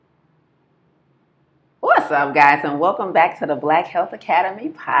up, guys, and welcome back to the Black Health Academy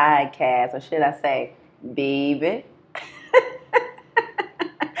podcast, or should I say, baby?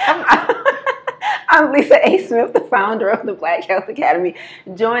 I'm Lisa A. Smith, the founder of the Black Health Academy,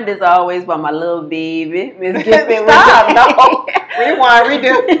 joined as always by my little baby, Miss Gifford. Stop, no. Rewind,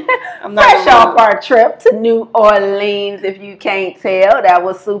 redo. I'm not Fresh off our trip to New Orleans, if you can't tell. That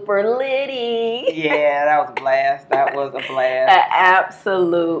was super litty. Yeah, that was a blast. That was a blast. An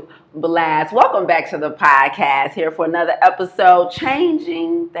absolute blast. Welcome back to the podcast, here for another episode,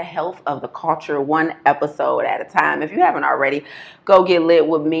 changing the health of the culture one episode at a time. If you haven't already, go get lit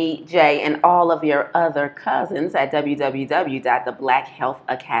with me, Jay, and all of your other cousins at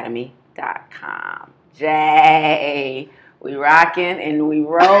www.theblackhealthacademy.com. Jay, we rocking and we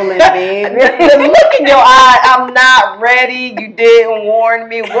rolling, baby. The look in your eye, I'm not ready. You didn't warn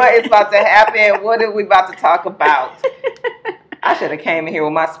me. What is about to happen? What are we about to talk about? I should have came in here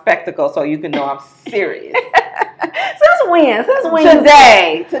with my spectacles so you can know I'm serious. Since when?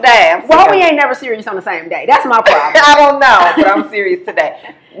 Today. I'm Why we ain't never serious on the same day? That's my problem. I don't know, but I'm serious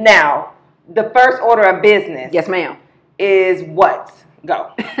today. Now, the first order of business. Yes, ma'am. Is what?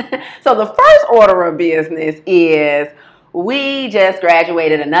 Go. So the first order of business is we just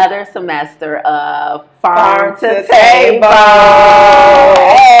graduated another semester of Farm to Table.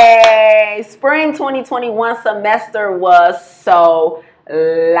 Hey, spring 2021 semester was so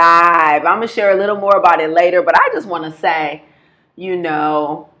live. I'm going to share a little more about it later, but I just want to say,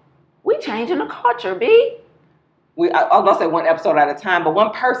 we changing the culture, B. I was going to say one episode at a time, but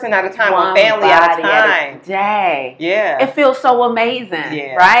one person at a time, one family at a time. Day. Yeah. It feels so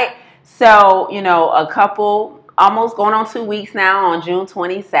amazing, right? So, almost going on 2 weeks now, on June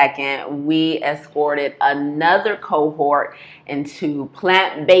 22nd, we escorted another cohort into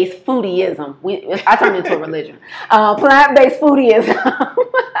plant-based foodieism. I turned into a religion. Plant-based foodieism.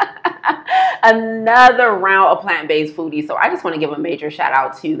 Another round of plant-based foodies. So I just want to give a major shout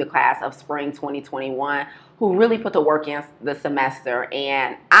out to the class of spring 2021 who really put the work in the semester.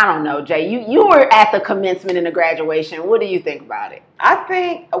 And I don't know, Jay, you were at the commencement and the graduation. What do you think about it? I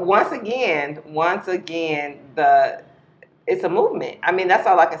think once again, it's a movement. I mean, that's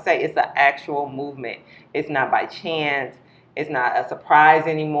all I can say. It's an actual movement. It's not by chance. It's not a surprise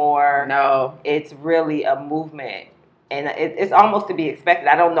anymore. No. It's really a movement. And it's almost to be expected.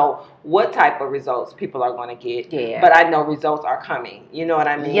 I don't know what type of results people are going to get. Yeah. But I know results are coming. You know what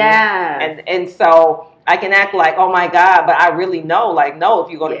I mean? Yeah. And so I can act like, oh my God, but I really know, no, if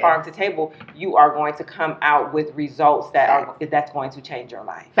you go to Farm to Table, you are going to come out with results that's going to change your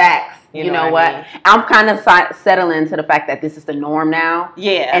life. Facts. You know what? I mean? I'm kind of settling to the fact that this is the norm now.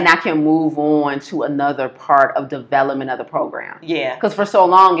 Yeah. And I can move on to another part of development of the program. Yeah. Because for so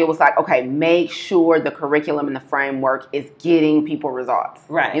long, it was like, okay, make sure the curriculum and the framework is getting people results.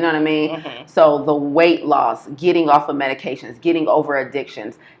 Right. You know what I mean? Mm-hmm. So the weight loss, getting off of medications, getting over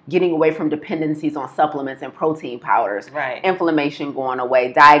addictions, getting away from dependencies on supplements and protein powders, right? Inflammation going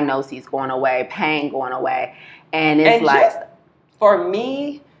away, diagnoses going away, pain going away, and just, for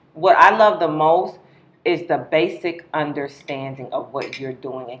me, what I love the most is the basic understanding of what you're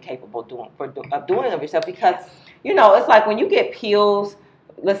doing and capable of doing of yourself. Because it's like when you get pills,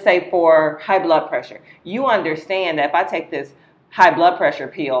 let's say for high blood pressure, you understand that if I take this high blood pressure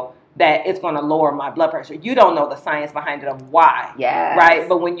pill, that it's going to lower my blood pressure. You don't know the science behind it of why. Yes. Right?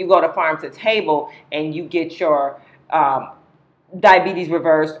 But when you go to Farm to Table and you get your diabetes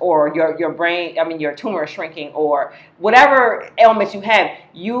reversed, or your tumor is shrinking, or whatever ailments you have,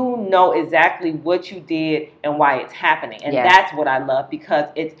 you know exactly what you did and why it's happening. And that's what I love, because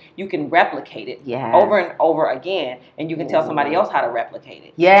you can replicate it over and over again, and you can tell somebody else how to replicate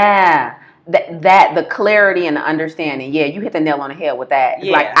it. Yeah. The clarity and the understanding. Yeah, you hit the nail on the head with that. It's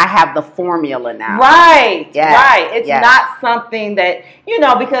like, I have the formula now. Right. Yes. Right. It's not something that,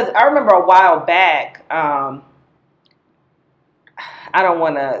 because I remember a while back, I don't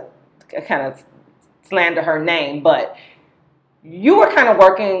want to kind of slander her name, but you were kind of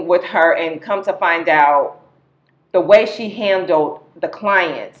working with her, and come to find out the way she handled the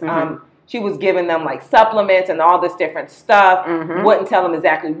clients. Mm-hmm. She was giving them like supplements and all this different stuff. Mm-hmm. Wouldn't tell them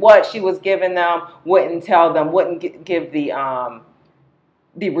exactly what she was giving them. Wouldn't give the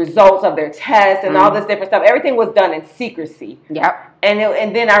results of their tests and all this different stuff. Everything was done in secrecy. Yep.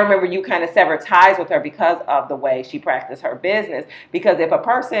 And then I remember you kind of severed ties with her because of the way she practiced her business. Because if a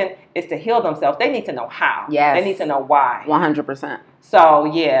person is to heal themselves, they need to know how. Yes. They need to know why. 100%. So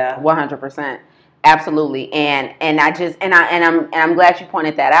yeah. 100%. Absolutely. And I'm glad you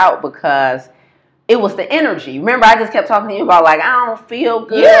pointed that out, because it was the energy. Remember, I just kept talking to you about, like, I don't feel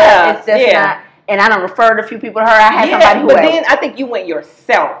good. Yeah. It's just not. And I done referred a few people to her. I had somebody who but then I think you went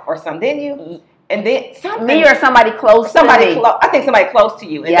yourself or something, didn't you? And then something, me or somebody close to me. I think somebody close to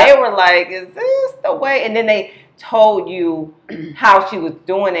you. And they were like, is this the way? And then they told you how she was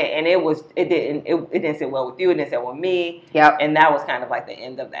doing it, and it didn't sit well with you, it didn't sit well with me. Yep. And that was kind of like the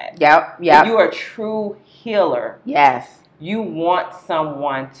end of that. Yep. If you are a true healer. Yes. You want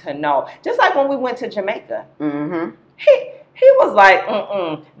someone to know. Just like when we went to Jamaica. Mm-hmm. He was like,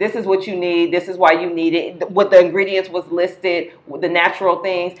 this is what you need. This is why you need it. What the ingredients was listed, the natural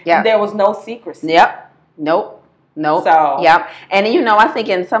things. Yep. There was no secrecy. Yep. Nope. So, yep. And I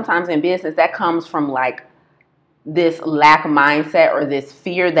think sometimes in business that comes from like this lack mindset or this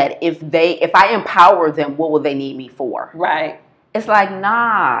fear that if I empower them, what will they need me for? Right. It's like,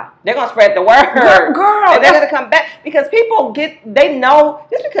 nah. They're going to spread the word. Girl. And they're going to come back. Because people they know,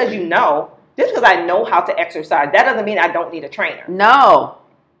 just because just because I know how to exercise, that doesn't mean I don't need a trainer. No.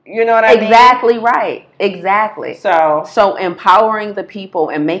 You know what I mean? Exactly right. Exactly. So empowering the people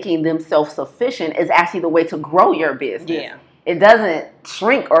and making them self-sufficient is actually the way to grow your business. Yeah. It doesn't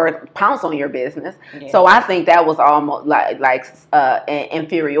shrink or pounce on your business. Yeah. So I think that was almost like an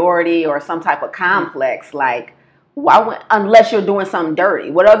inferiority or some type of complex. Like, unless you're doing something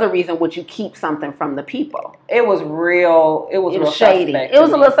dirty, what other reason would you keep something from the people? It was real. It was real shady. It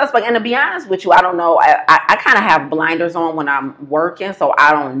was a little suspect. And to be honest with you, I don't know. I kind of have blinders on when I'm working, so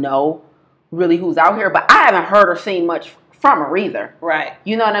I don't know really who's out here. But I haven't heard or seen much from her either. Right.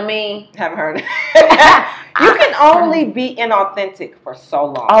 You know what I mean? Haven't heard. You can only be inauthentic for so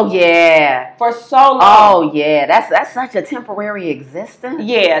long. Oh yeah. For so long. Oh yeah. That's such a temporary existence.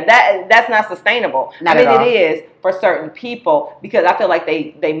 Yeah, that's not sustainable. Not at all. It is for certain people because I feel like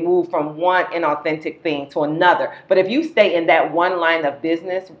they move from one inauthentic thing to another. But if you stay in that one line of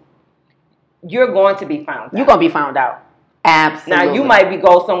business, you're going to be found out. You're going to be found out. Absolutely. Now you might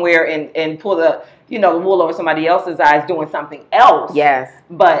go somewhere and pull the wool over somebody else's eyes doing something else. Yes.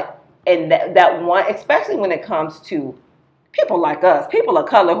 But in that one, especially when it comes to people like us, people of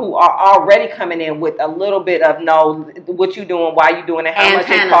color who are already coming in with a little bit of what you doing, why you doing it, how much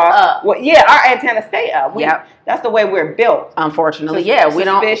it costs. Up. Well, yeah, our antennas stay up. That's the way we're built. Unfortunately, we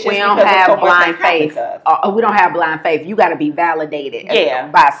don't have blind faith. We don't have blind faith. You got to be validated.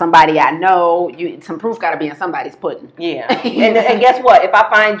 By somebody I know. Some proof got to be in somebody's pudding. Yeah, and guess what? If I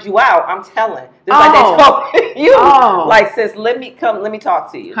find you out, I'm telling. Just like they told you. Like, sis, let me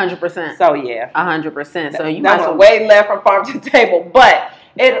talk to you. 100%. So yeah, 100%. So you might way left from farm to table, but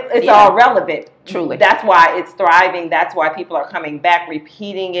it's all relevant. Truly. That's why it's thriving. That's why people are coming back,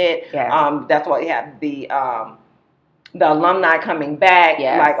 repeating it. Yes. That's why you have the alumni coming back.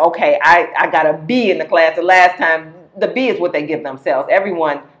 Yes. Like, okay, I got a B in the class the last time. The B is what they give themselves.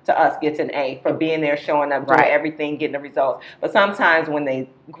 Everyone to us gets an A for being there, showing up, doing everything, getting the results. But sometimes when they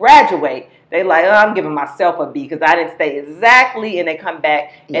graduate, they like, I'm giving myself a B because I didn't stay exactly, and they come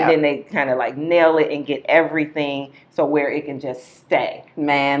back and then they kind of like nail it and get everything so where it can just stay.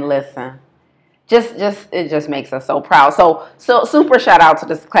 Man, listen. It just makes us so proud. So super shout out to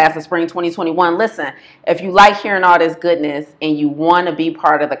this class of spring 2021. Listen, if you like hearing all this goodness and you want to be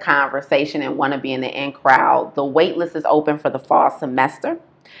part of the conversation and want to be in the in crowd, the wait list is open for the fall semester.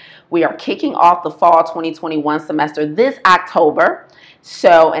 We are kicking off the fall 2021 semester this October.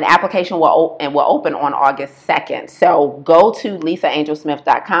 So an application will open on August 2nd. So go to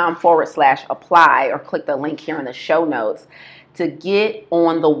lisaangelsmith.com/apply or click the link here in the show notes to get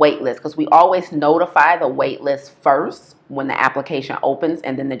on the wait list, because we always notify the wait list first when the application opens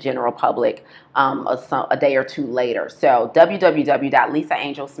and then the general public a day or two later. So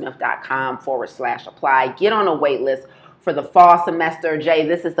www.lisaangelsmith.com/apply. Get on the wait list for the fall semester. Jay,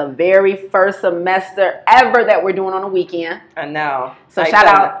 this is the very first semester ever that we're doing on a weekend. I know. So shout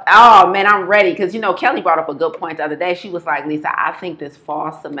out. Oh, man, I'm ready. Because, Kelly brought up a good point the other day. She was like, Lisa, I think this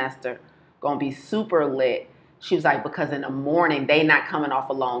fall semester going to be super lit. She was like, because in the morning, they not coming off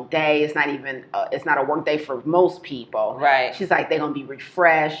a long day. It's not even, it's not a work day for most people. Right. She's like, they're going to be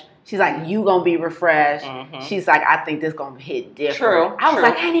refreshed. She's like, you going to be refreshed. Mm-hmm. She's like, I think this going to hit different. True. I was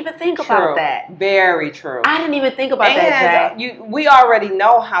like, I didn't even think about that. Very true. I didn't even think about that, Jay. We already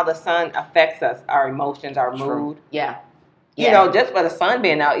know how the sun affects us, our emotions, our mood. Yeah. Just for the sun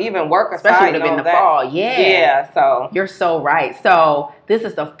being out, even work aside. Especially in the fall. Yeah, so. You're so right. So this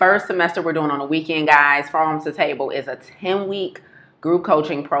is the first semester we're doing on a weekend, guys. Farm to Table is a 10-week group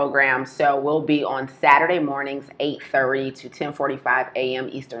coaching program. So we'll be on Saturday mornings, 8:30 to 10:45 a.m.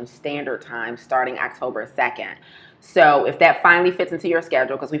 Eastern Standard Time, starting October 2nd. So if that finally fits into your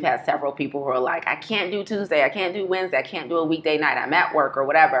schedule, because we've had several people who are like, I can't do Tuesday, I can't do Wednesday, I can't do a weekday night, I'm at work or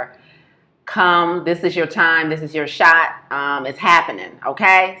whatever. Come, this is your time, this is your shot, it's happening,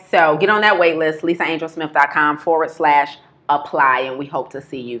 okay? So get on that wait list, lisaangelsmith.com/apply. apply, and we hope to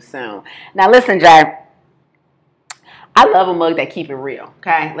see you soon. Now, listen, Jay, I love a mug that keep it real,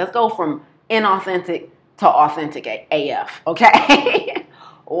 okay? Let's go from inauthentic to authentic AF, okay?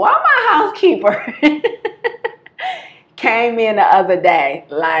 Why my housekeeper came in the other day,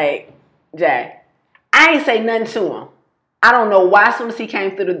 like, Jay, I ain't say nothing to him. I don't know why. As soon as he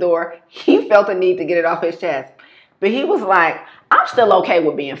came through the door, he felt the need to get it off his chest. But he was like, I'm still okay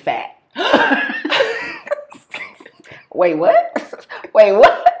with being fat. Wait, what? Wait,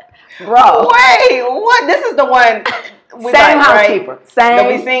 what? Bro. Wait, what? This is the one. Same housekeeper. Right? Same. That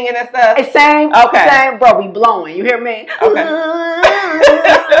we singing and stuff? Same. Okay. Same. Bro, we blowing. You hear me? Okay.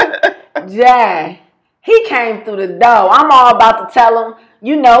 Jay, he came through the door. I'm all about to tell him,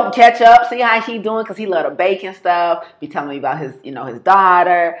 catch up, see how he doing, because he love to bake and stuff. Be telling me about his, his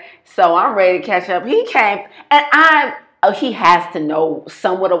daughter. So I'm ready to catch up. He came, and he has to know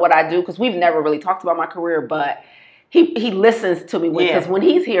somewhat of what I do, because we've never really talked about my career, but he listens to me because when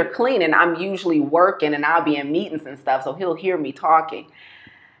he's here cleaning, I'm usually working and I'll be in meetings and stuff, so he'll hear me talking.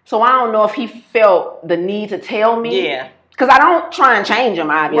 So I don't know if he felt the need to tell me. Yeah. Because I don't try and change him,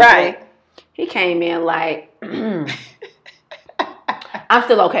 obviously. Right. He came in like, I'm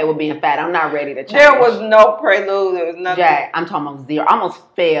still okay with being fat. I'm not ready to change. There was no prelude. There was nothing. Jay, I'm talking about zero. I almost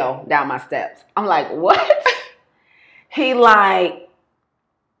fell down my steps. I'm like, what? He like,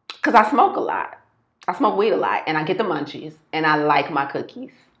 because I smoke a lot. I smoke weed a lot, and I get the munchies, and I like my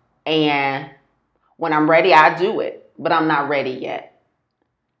cookies. And when I'm ready, I do it, but I'm not ready yet.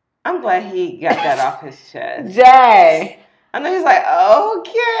 I'm glad he got that off his chest. Jay. I know he's like,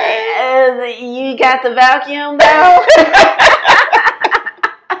 okay. You got the vacuum, though?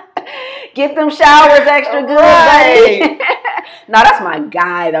 Get them showers extra good, buddy. No, that's my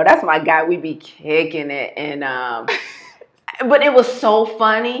guy, though. That's my guy. We be kicking it. And but it was so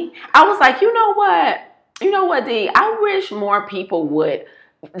funny. I was like, you know what, D? I wish more people would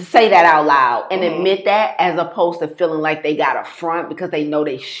say that out loud and admit that, as opposed to feeling like they got a front because they know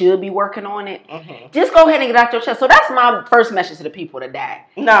they should be working on it. Just go ahead and get out your chest. So that's my first message to the people today.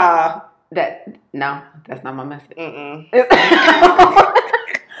 No, that's not my message. My message.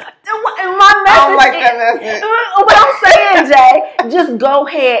 I don't like that message. But I'm saying, Jay, just go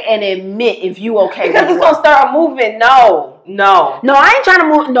ahead and admit if you okay. Because it's gonna start a movement. No, I ain't trying to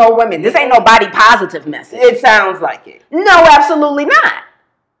move. No, women, this ain't no body positive message. It sounds like it. No, absolutely not.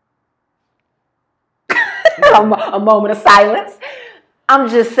 A moment of silence. I'm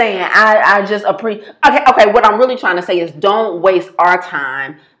just saying, I just appreciate. Okay. What I'm really trying to say is, don't waste our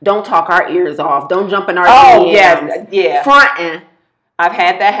time. Don't talk our ears off. Don't jump in our DMs. Yeah. Fronting. I've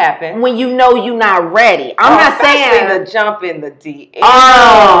had that happen. When you know you're not ready. I'm not saying the jump in the DM.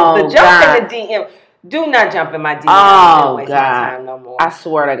 Oh, the jump in the DM. Do not jump in my DM. Oh, waste God. my time no more. I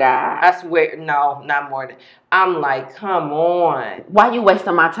swear to God. I swear, no, not more than. I'm like, come on. Why you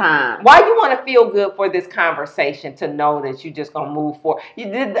wasting my time? Why you want to feel good for this conversation to know that you just gonna move forward?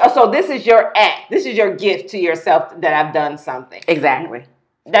 So this is your act. This is your gift to yourself that I've done something. Exactly.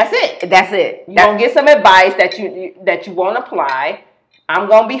 That's it. You're gonna get some advice that you won't apply. I'm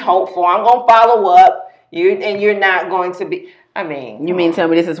gonna be hopeful. I'm gonna follow up. You're not going to be. I mean, you mean tell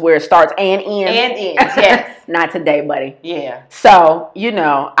me this is where it starts and ends? And ends, yes. Not today, buddy. Yeah. So,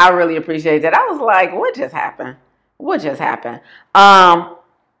 I really appreciate that. I was like, what just happened?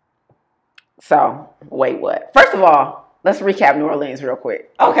 So, wait, what? First of all, let's recap New Orleans real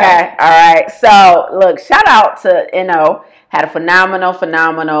quick. Okay. All right. So, look, shout out to NO. Had a phenomenal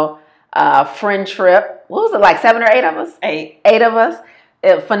friend trip. What was it, like 7 or 8 of us? 8. 8 of us.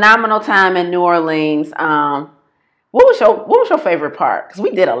 A phenomenal time in New Orleans. What was your favorite part? Because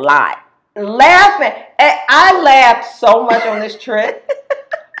we did a lot. Laughing. I laughed so much on this trip.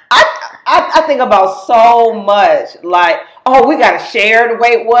 I think about so much. Like, we got to share the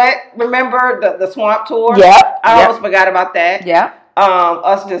wait what? Remember the swamp tour? Yep. I almost forgot about that. Yeah.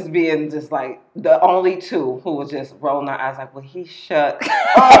 Us just being just like the only two who was just rolling our eyes like, well, he shut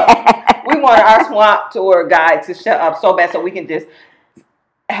up. We wanted our swamp tour guide to shut up so bad so we can just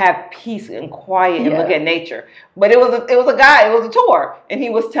have peace and quiet and look at nature. But it was a guy, it was a tour, and he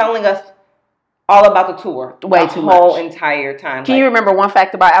was telling us all about the tour. Way too much. The whole much. Entire time. Can you remember one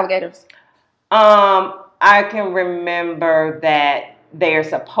fact about alligators? I can remember that they're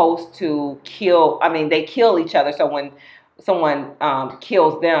supposed to kill, they kill each other, so when someone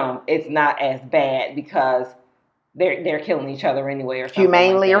kills them, it's not as bad because they're killing each other anyway or something.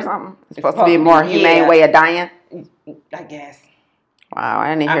 Humanely like or something? It's supposed to be a more humane way of dying? I guess. Wow, I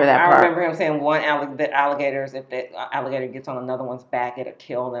didn't hear that part. I remember him saying the alligators, if the alligator gets on another one's back, it'll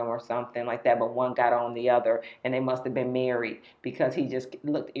kill them or something like that. But one got on the other, and they must have been married because he just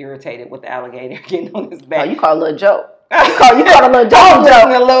looked irritated with the alligator getting on his back. Oh, you call it a little joke. You caught a little joke.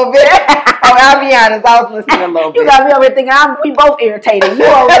 A little bit. Oh, I'll be honest, I was listening a little bit. You got me over here thinking we both irritated. You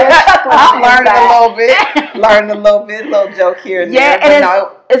over there chuckling. I'm learning a little bit. Little joke here and there. And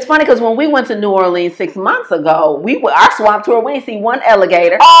it's funny because when we went to New Orleans 6 months ago, our swamp tour, we didn't see one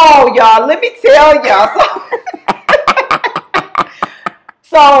alligator. Oh, y'all, let me tell y'all.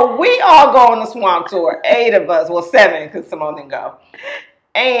 So we all go on the swamp tour. 8 of us, well 7 because Simone didn't go.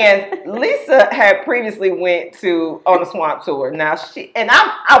 And Lisa had previously went on the swamp tour. Now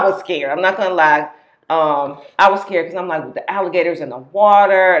I was scared. I'm not gonna lie. I was scared because I'm like with the alligators in the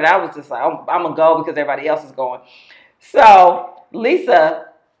water, and I was just like, I'm gonna go because everybody else is going. So Lisa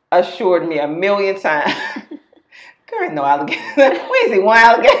assured me 1,000,000 times, there ain't no alligator. We didn't see one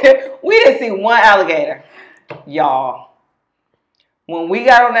alligator. We didn't see one alligator, y'all. When we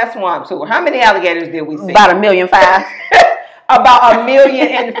got on that swamp tour, how many alligators did we see? About 1,000,005. About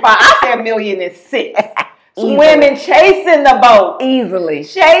 1,000,005. I said 1,000,006. Swimming, chasing the boat. Easily.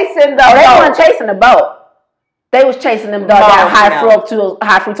 Chasing the boat. They weren't chasing the boat. They was chasing them high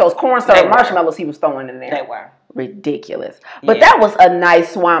fructose corn syrup marshmallows he was throwing in there. They were. Ridiculous. But that was a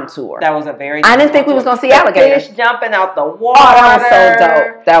nice swamp tour. That was a very nice I didn't think we was going to see alligators. Fish jumping out the water. Oh, that was so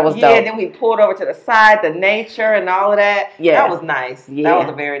dope. That was dope. Yeah, then we pulled over to the side, the nature and all of that. Yeah. That was nice. Yeah. That was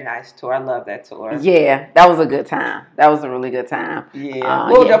a very nice tour. I love that tour. Yeah, that was a good time. That was a really good time. Yeah.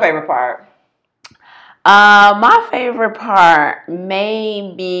 What was your favorite part? My favorite part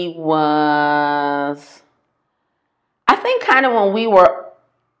maybe was, I think kind of when we were,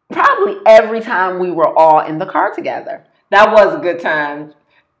 probably every time we were all in the car together. That was a good time.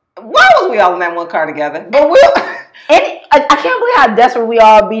 Why was we all in that one car together? But I can't believe how desperate we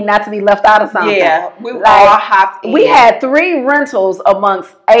all be not to be left out of something. Yeah, we all hopped in. We had 3 rentals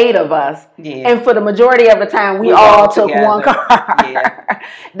amongst 8 of us. Yeah. And for the majority of the time, we all took together. One car. Yeah.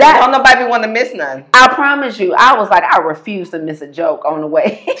 Don't nobody want to miss none. I promise you, I was like, I refuse to miss a joke on the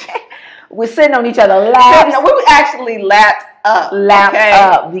way. We're sitting on each other's laps. We actually lapped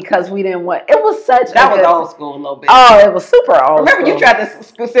up because we didn't want. It was such. That was old school a little bit. Oh, it was super old. Remember, you tried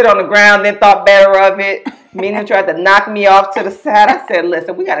to sit on the ground, then thought better of it. Mina tried to knock me off to the side. I said,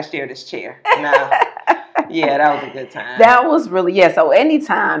 "Listen, we got to share this chair." No. Yeah, that was a good time. That was really So any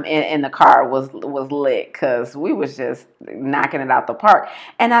time in the car was lit because we was just knocking it out the park.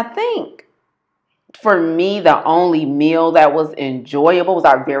 And I think, for me, the only meal that was enjoyable was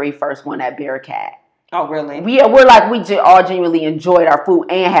our very first one at Bearcat. Oh, really? We all genuinely enjoyed our food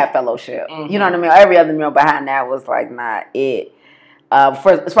and had fellowship. Mm-hmm. You know what I mean? Every other meal behind that was like not it. As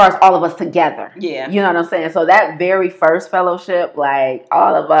far as all of us together. Yeah. You know what I'm saying? So that very first fellowship, like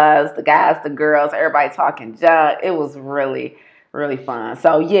all of us, the guys, the girls, everybody talking junk, it was really, really fun.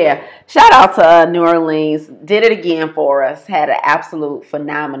 So yeah, shout out to New Orleans. Did it again for us. Had an absolute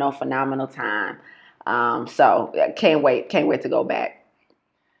phenomenal time. So can't wait to go back.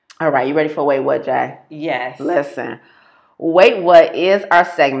 All right, you ready for Wait What, Jay? Yes. Listen, Wait What is our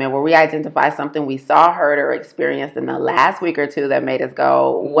segment where we identify something we saw, heard, or experienced in the last week or two that made us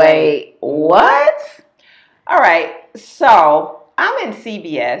go, wait, what? All right, so I'm in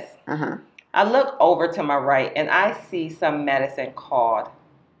CVS. Uh-huh. I look over to my right and I see some medicine called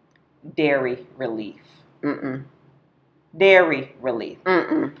Dairy Relief. Mm-mm. Dairy Relief.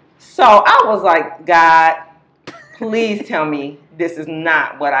 Mm-mm. So I was like, God, please tell me this is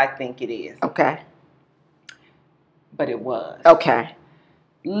not what I think it is. Okay. But it was. Okay.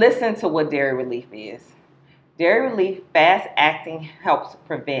 Listen to what Dairy Relief is. Dairy Relief fast-acting helps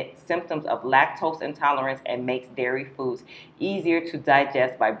prevent symptoms of lactose intolerance and makes dairy foods easier to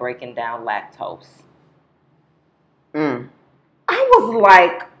digest by breaking down lactose. I was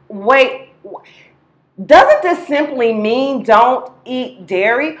like, wait, doesn't this simply mean don't eat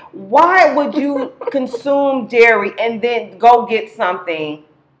dairy? Why would you consume dairy and then go get something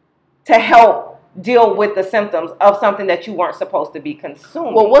to help deal with the symptoms of something that you weren't supposed to be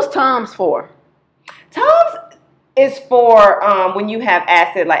consuming? Well, what's Tums for? Tums is for when you have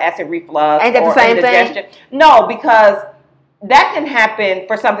acid reflux. Ain't that the same indigestion. Thing? No, because that can happen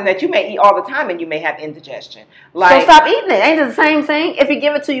for something that you may eat all the time and you may have indigestion. So stop eating it. Ain't it the same thing if you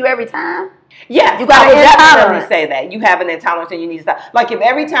give it to you every time? Yeah, you got to definitely say that. You have an intolerance and you need to stop. Like if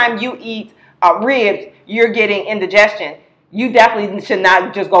every time you eat ribs, you're getting indigestion, you definitely should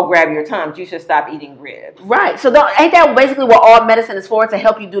not just go grab your Tums. You should stop eating ribs. Right. So ain't that basically what all medicine is for? To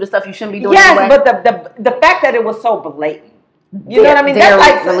help you do the stuff you shouldn't be doing? Yes, anyway? But the fact that it was so blatant. You know what I mean? That's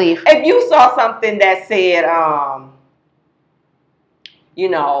like relief. If you saw something that said,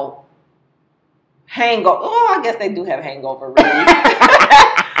 hangover. Oh, I guess they do have hangover relief.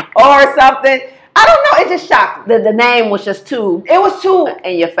 Or something. I don't know. It just shocked me. The name was just too. It was too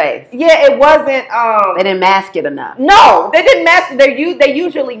in your face. Yeah, it wasn't. They didn't mask it enough. No, they didn't mask it. They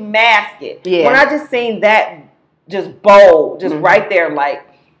usually mask it. Yeah. When I just seen that, just bold, just right there, like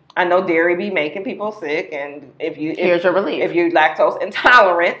I know dairy be making people sick, and here's your relief. If you're lactose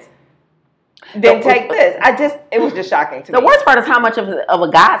intolerant, then take this. It was just shocking to me. The worst part is how much of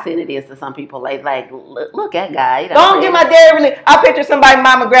a godsend it is to some people. Like look at guy. Go and get my dairy relief. I picture somebody,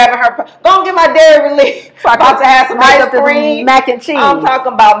 mama grabbing her. Go and get my dairy relief. About to have some ice cream, mac and cheese. I'm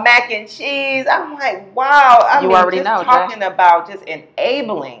talking about mac and cheese. I'm like, wow. You already know. Talking about just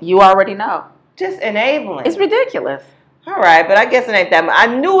enabling. You already know. Just enabling. It's ridiculous. All right, but I guess it ain't that much. I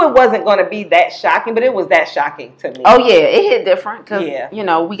knew it wasn't going to be that shocking, but it was that shocking to me. Oh yeah, it hit different because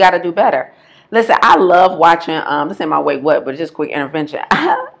we got to do better. Listen, I love watching. This ain't my wait what, but just quick intervention.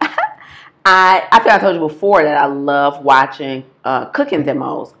 I think I told you before that I love watching cooking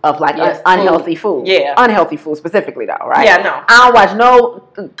demos of like unhealthy food. Yeah, unhealthy food specifically though, right? Yeah, no. I don't watch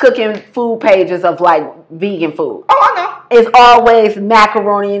no cooking food pages of like vegan food. Oh, I know. It's always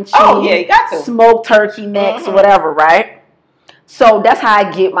macaroni and cheese. Oh yeah, you got to smoked turkey necks, whatever, right? So that's how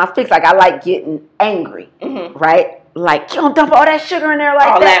I get my fix. Like I like getting angry, right? Like, you don't dump all that sugar in there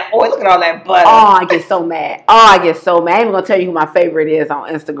like that. Look at all that butter. Oh, I get so mad. I ain't even gonna tell you who my favorite is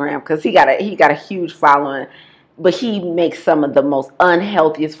on Instagram because he got a huge following, but he makes some of the most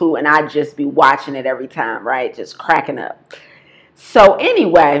unhealthiest food, and I just be watching it every time, right? Just cracking up. So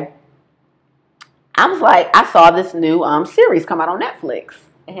anyway, I was like, I saw this new series come out on Netflix,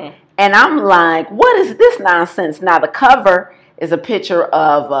 and I'm like, what is this nonsense? Now the cover is a picture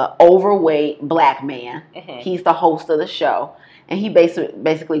of an overweight black man. He's the host of the show. And he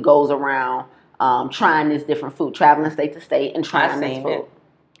basically goes around trying this different food, traveling state to state and trying this food.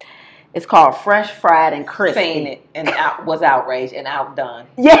 It's called Fresh, Fried, and Crispy. Seen it and was outraged and outdone.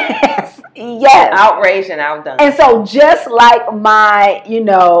 Yes. Outraged and outdone. And so just like my,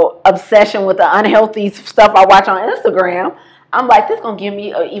 obsession with the unhealthy stuff I watch on Instagram, I'm like, this gonna give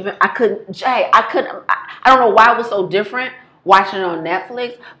me I don't know why it was so different watching it on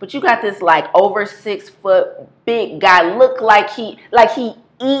Netflix, but you got this like over 6 foot big guy, look like he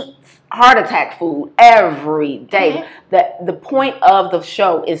eats heart attack food every day. The point of the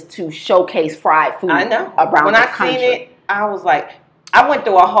show is to showcase fried food. I know. Around the country. When I seen it, I was like, I went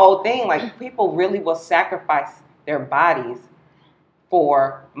through a whole thing. Like people really will sacrifice their bodies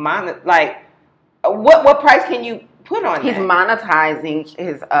for money. Like, what price can you put on He's that? monetizing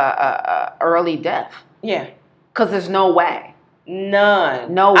his early death. Yeah. Because there's no way.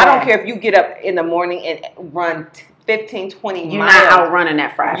 None. No way. I don't care if you get up in the morning and run 15, 20 miles. You're not outrunning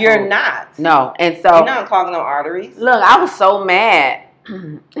that fried food. You're not. No. And so. You're not clogging no arteries. Look, I was so mad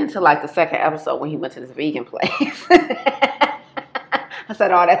until like the second episode when he went to this vegan place. I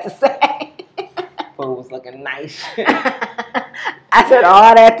said all that to say. Food was looking nice. I said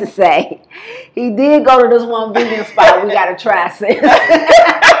all that to say. He did go to this one vegan spot. We got to try, sis.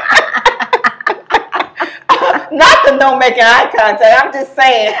 Not the no making eye contact. I'm just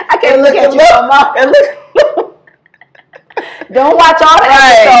saying. I can't look at you no more. Don't watch all the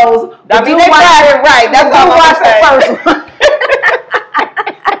episodes. I mean, they got it right. That's all I'm watch the first one.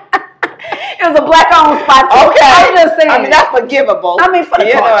 It was a black-owned spot. Okay. I'm just saying. I mean, that's forgivable. I mean, for the culture.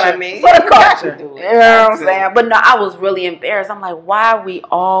 You know what I mean? For the culture. You know what I'm saying? But no, I was really embarrassed. I'm like, why we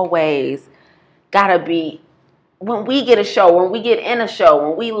always gotta be, when we get a show, when we get in a show,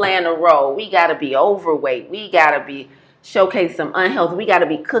 when we land a role, we gotta be overweight. We gotta be showcase some unhealthy. We gotta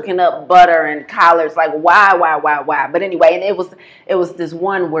be cooking up butter and collards. Like, why? But anyway, and it was this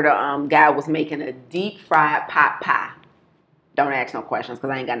one where the guy was making a deep fried pot pie. Don't ask no questions because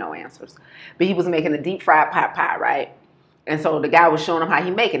I ain't got no answers. But he was making a deep fried pot pie, right? And so the guy was showing him how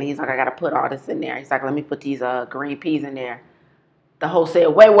he making it. He's like, I got to put all this in there. He's like, let me put these green peas in there. The host said,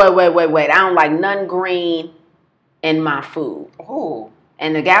 wait. I don't like none green in my food. Ooh.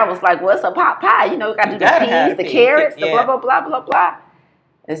 And the guy was like, well, it's a pot pie. You got to do the peas, the carrots, the blah, blah, blah, blah, blah.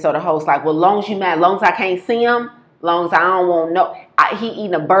 And so the host like, well, long as you mad, long as I can't see him, long as I don't want no. He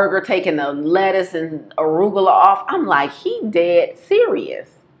eating a burger, taking the lettuce and arugula off. I'm like, he dead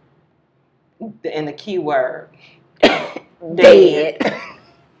serious. And the key word. Dead.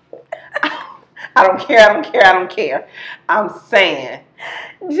 I don't care. I'm saying.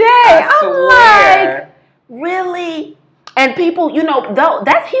 Jay, I'm like, really? And people, he's an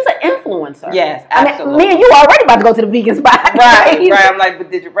influencer. Yes, absolutely. I mean, me and you already about to go to the vegan spot. Right. I'm like,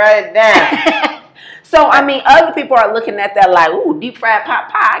 but did you write it down? So, I mean, other people are looking at that like, ooh, deep fried pot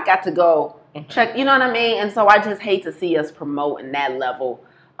pie, I got to go check, you know what I mean? And so I just hate to see us promoting that level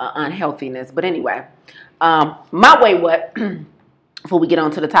of unhealthiness. But anyway, my way what before we get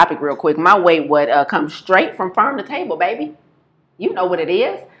on to the topic real quick, my weight would come straight from farm to table, baby. You know what it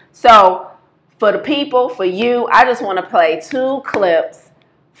is. So for the people, for you, I just want to play 2 clips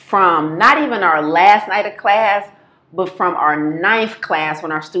from not even our last night of class, but from our 9th class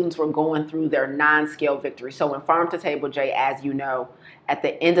when our students were going through their non-scale victory. So in Farm to Table, Jay, as you know, at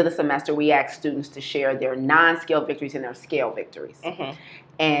the end of the semester, we ask students to share their non-scale victories and their scale victories. Mm-hmm.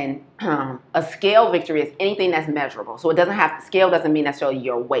 And a scale victory is anything that's measurable. So it doesn't have, scale doesn't mean necessarily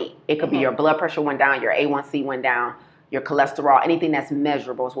your weight. It could be your blood pressure went down, your A1C went down, your cholesterol, anything that's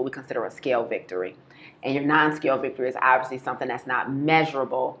measurable is what we consider a scale victory. And your non-scale victory is obviously something that's not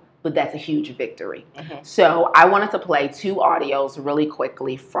measurable, but that's a huge victory. Mm-hmm. So I wanted to play 2 audios really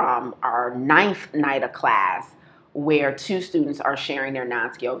quickly from our 9th night of class where 2 students are sharing their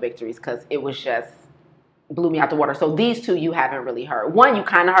non-scale victories because it was just blew me out the water. So these 2 you haven't really heard. One you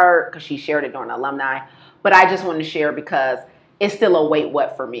kind of heard because she shared it during alumni, but I just wanted to share because it's still a wait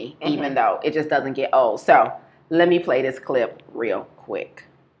what for me, even though it just doesn't get old. So let me play this clip real quick.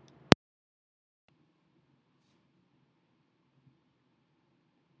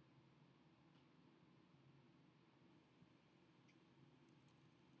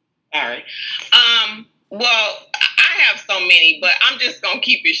 All right. Well, I have so many, but I'm just going to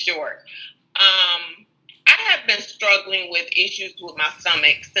keep it short. I have been struggling with issues with my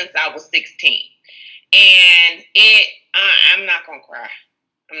stomach since I was 16. And I'm not going to cry.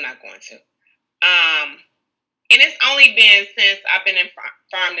 I'm not going to. And it's only been since I've been in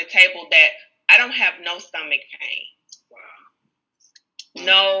Farm to Table that I don't have no stomach pain. Wow.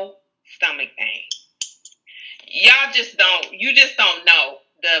 No stomach pain. You just don't know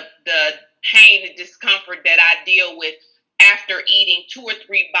the pain and discomfort that I deal with after eating 2 or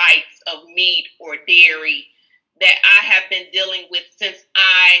 3 bites of meat or dairy that I have been dealing with since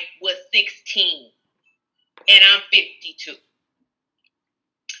I was 16 and I'm 52.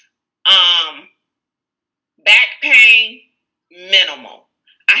 Back pain, minimal.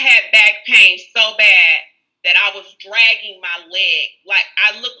 I had back pain so bad that I was dragging my leg. Like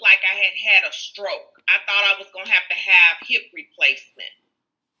I looked like I had a stroke. I thought I was going to have hip replacement.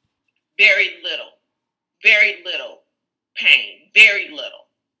 Very little pain. Very little.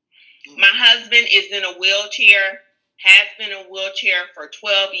 My husband is in a wheelchair, has been in a wheelchair for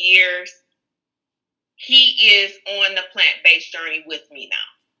 12 years. He is on the plant-based journey with me now.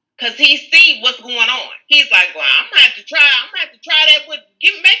 Because he sees what's going on. He's like, well, I'm going to have to try that.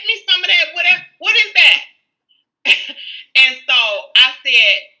 Make me some of that. Whatever. What is that? And so I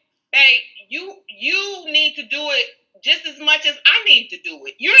said, babe, you need to do it just as much as I need to do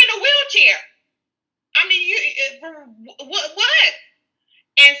it. You're in a wheelchair. I mean, what?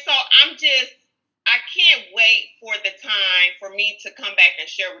 And so I can't wait for the time for me to come back and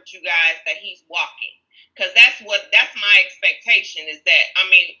share with you guys that he's walking. Because that's my expectation is that, I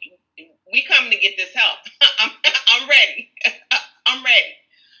mean, we come to get this help. I'm ready. I'm ready.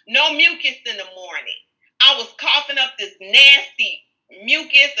 No mucus in the morning. I was coughing up this nasty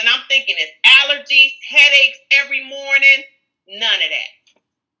mucus, and I'm thinking it's allergies, headaches every morning. None of that.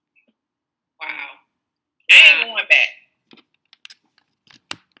 Wow. I ain't going back.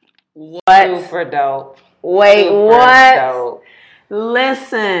 What? Super dope. Wait, Super what? Dope.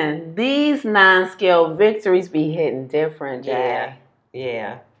 Listen, these non-scale victories be hitting different, Jay.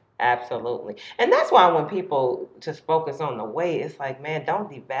 Yeah, absolutely. And that's why when people just focus on the weight, it's like, man, don't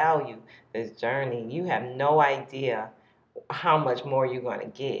devalue this journey. You have no idea how much more you're going to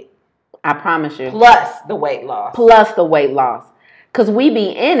get. I promise you. Plus the weight loss. Because we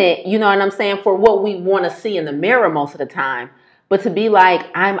be in it, you know what I'm saying, for what we want to see in the mirror most of the time. But to be like,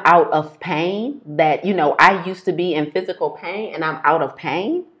 I'm out of pain, that, you know, I used to be in physical pain and I'm out of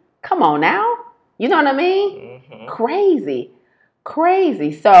pain. Come on now. You know what I mean? Mm-hmm.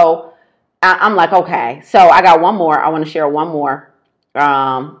 Crazy. So I'm like, okay. So I got one more. I want to share one more.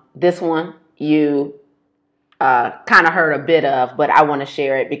 This one you kind of heard a bit of, but I want to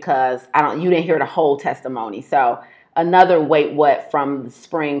share it because you didn't hear the whole testimony. So another wait what from the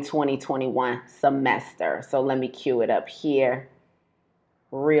spring 2021 semester. So let me cue it up here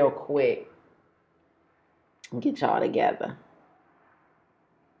real quick. Get y'all together.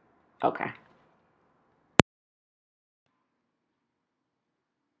 Okay.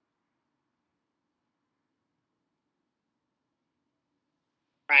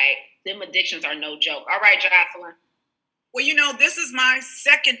 Right. Them addictions are no joke. All right, Jocelyn. Well, you know, this is my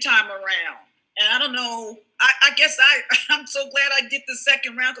second time around. And I don't know, I guess I'm so glad I did the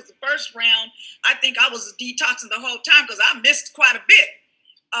second round because the first round, I think I was detoxing the whole time because I missed quite a bit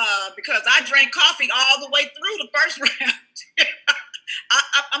because I drank coffee all the way through the first round.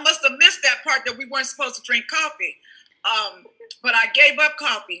 I must have missed that part that we weren't supposed to drink coffee. But I gave up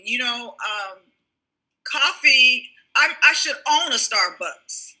coffee. Coffee. I should own a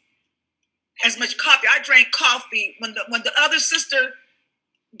Starbucks. As much coffee I drank coffee when the other sister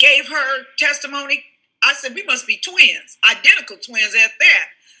gave her testimony. I said we must be twins, identical twins at that,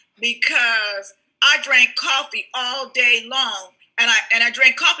 because I drank coffee all day long, and I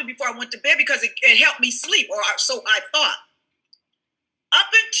drank coffee before I went to bed because it helped me sleep, or so I thought. Up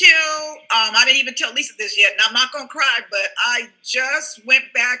until I didn't even tell Lisa this yet, and I'm not gonna cry, but I just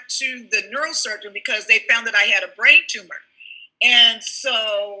went back to the neurosurgeon because they found that I had a brain tumor, and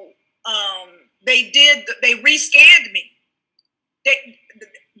so they re-scanned me.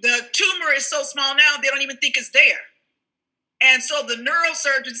 The tumor is so small now they don't even think it's there, and so the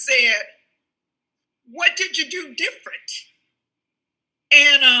neurosurgeon said, "What did you do different?"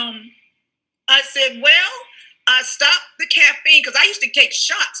 And I said, "Well, I stopped the caffeine because I used to take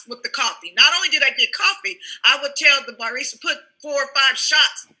shots with the coffee. Not only did I get coffee, I would tell the barista put 4 or 5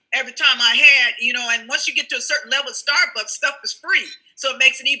 shots every time I had, and once you get to a certain level at Starbucks, stuff is free. So it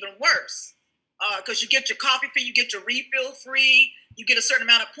makes it even worse because you get your coffee free, you get your refill free, you get a certain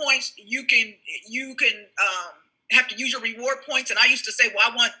amount of points. You can have to use your reward points. And I used to say,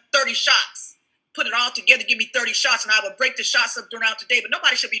 well, I want 30 shots. Put it all together, give me 30 shots, and I would break the shots up throughout the day. But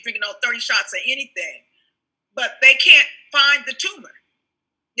nobody should be drinking all 30 shots of anything. But they can't find the tumor.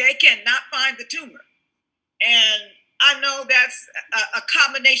 They cannot find the tumor. And I know that's a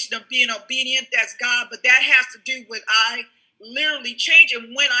combination of being obedient, that's God, but that has to do with I literally changed.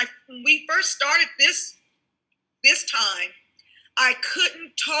 And when we first started this time, I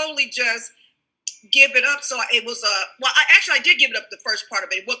couldn't totally just give it up. So it was I did give it up the first part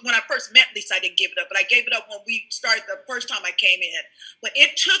of it. When I first met Lisa, I didn't give it up, but I gave it up when we started the first time I came in. But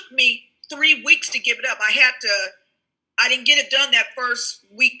it took me 3 weeks to give it up. I didn't get it done that first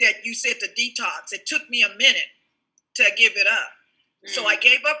week that you said to detox. It took me a minute to give it up. So I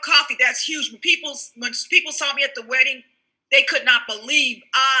gave up coffee. That's huge. When people saw me at the wedding, they could not believe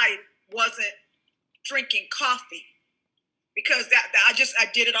I wasn't drinking coffee because I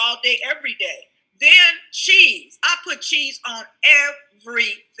did it all day, every day. Then cheese. I put cheese on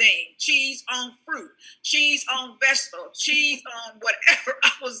everything. Cheese on fruit, cheese on vegetables, cheese on whatever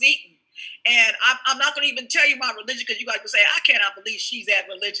I was eating. And I'm not going to even tell you my religion because you guys would say, I cannot believe she's at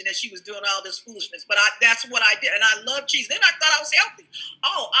religion and she was doing all this foolishness. But that's what I did. And I love cheese. Then I thought I was healthy.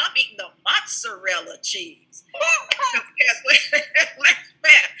 Oh, I'm eating the mozzarella cheese.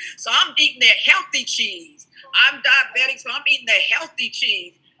 So I'm eating the healthy cheese. I'm diabetic, so I'm eating the healthy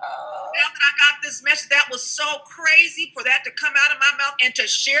cheese. Now that I got this message, that was so crazy for that to come out of my mouth and to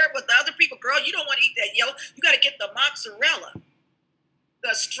share it with the other people. Girl, you don't want to eat that yellow. You got to get the mozzarella.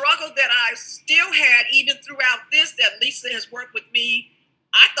 The struggle that I still had, even throughout this, that Lisa has worked with me,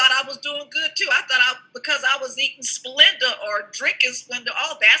 I thought I was doing good too. I thought because I was eating Splenda or drinking Splenda,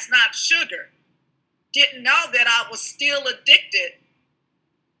 oh, that's not sugar. Didn't know that I was still addicted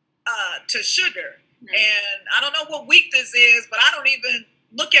to sugar. Mm-hmm. And I don't know what week this is, but I don't even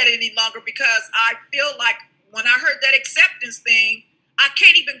look at it any longer because I feel like when I heard that acceptance thing, I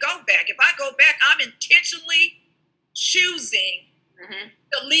can't even go back. If I go back, I'm intentionally choosing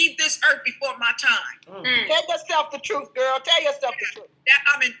to leave this earth before my time. Tell yourself the truth, girl. Tell yourself the truth. That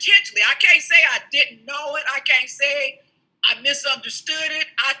I'm intentionally. I can't say I didn't know it. I can't say I misunderstood it.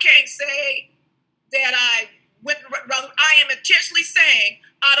 I can't say that I went. I am intentionally saying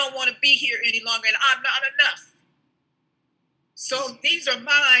I don't want to be here any longer, and I'm not enough. So these are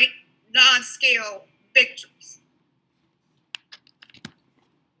my non-scale victories.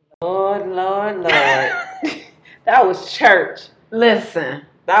 Lord. That was church. Listen.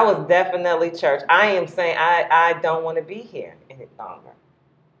 That was definitely church. I am saying I don't want to be here any longer.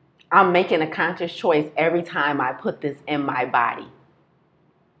 I'm making a conscious choice every time I put this in my body.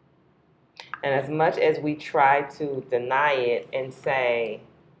 And as much as we try to deny it and say,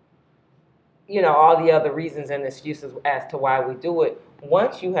 all the other reasons and excuses as to why we do it,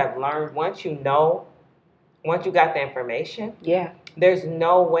 once you have learned, once you know, once you got the information, there's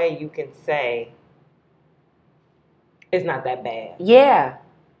no way you can say it's not that bad. Yeah.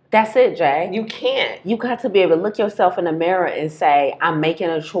 That's it, Jay. You can't. You got to be able to look yourself in the mirror and say, I'm making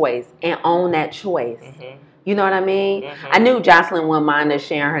a choice, and own that choice. Mm-hmm. You know what I mean? Mm-hmm. I knew Jocelyn wouldn't mind us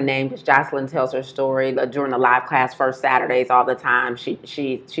sharing her name because Jocelyn tells her story during the live class first Saturdays all the time.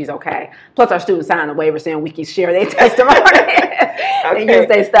 She's okay. Plus, our students signed a waiver saying we can share their testimony and use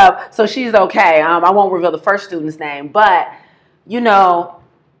their stuff. So she's okay. I won't reveal the first student's name, but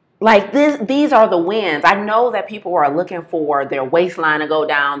like these are the wins. I know that people are looking for their waistline to go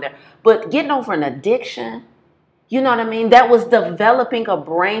down there, but getting over an addiction, you know what I mean? That was developing a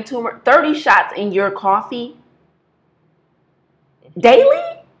brain tumor. 30 shots in your coffee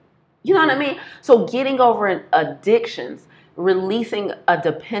daily. You know what I mean? So getting over addictions, releasing a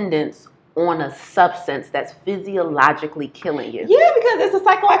dependence on a substance that's physiologically killing you. Yeah, because it's a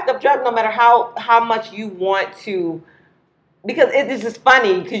psychoactive drug no matter how much you want to. Because it's just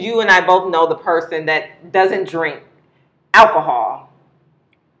funny because you and I both know the person that doesn't drink alcohol,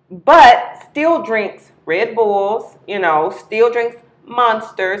 but still drinks Red Bulls, still drinks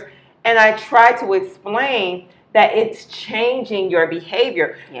Monsters. And I try to explain that it's changing your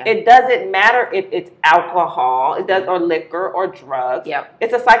behavior. Yeah. It doesn't matter if it's alcohol, or liquor or drugs. Yep.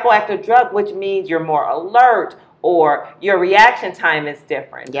 It's a psychoactive drug, which means you're more alert or your reaction time is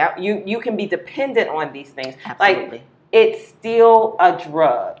different. Yep. You can be dependent on these things. Absolutely. Like, it's still a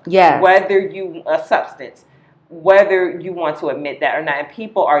drug. Yes. A substance, whether you want to admit that or not. And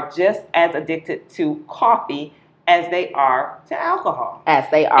people are just as addicted to coffee as they are to alcohol. As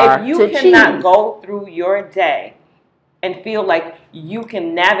they are to cheese. If you cannot go through your day and feel like you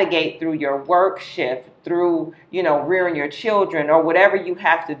can navigate through your work shift, through, rearing your children or whatever you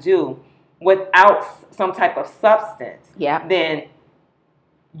have to do without some type of substance, then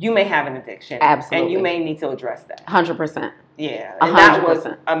you may have an addiction. Absolutely. And you may need to address that. 100%. Yeah. 100%. And that was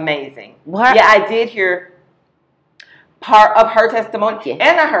amazing. What? Yeah, I did hear part of her testimony,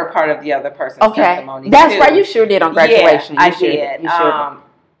 and I heard part of the other person's testimony. That's too. Right. You sure did on graduation. Yeah, I did. You sure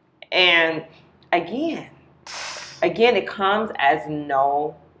did. And again, it comes as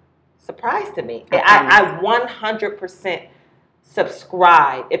no surprise to me. I 100%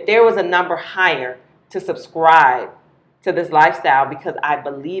 subscribe. If there was a number higher to subscribe to this lifestyle, because I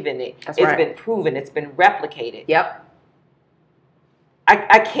believe in it. It's been proven. It's been replicated. Yep.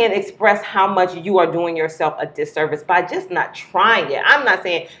 I can't express how much you are doing yourself a disservice by just not trying it. I'm not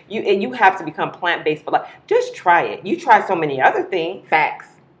saying you have to become plant-based for life. Just try it. You try so many other things. Facts.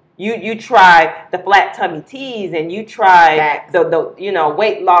 You try the flat tummy teas, and you try the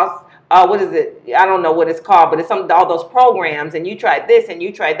weight loss. What is it? I don't know what it's called, but it's all those programs. And you try this and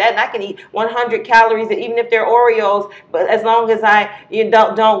you try that, and I can eat 100 calories, even if they're Oreos. But as long as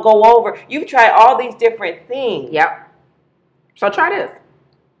don't go over, you've tried all these different things. Yep. So try this.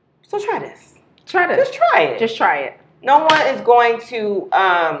 Try this. Just try it. Just try it. No one is going to,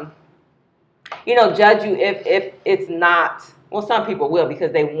 judge you if it's not. Well, some people will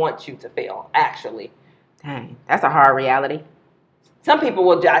because they want you to fail, actually. Dang, that's a hard reality. Some people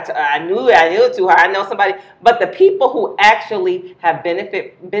will judge. I knew it too hard. I know somebody. But the people who actually have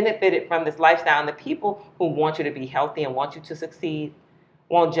benefited from this lifestyle, and the people who want you to be healthy and want you to succeed,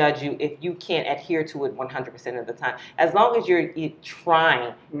 won't judge you if you can't adhere to it 100% of the time. As long as you're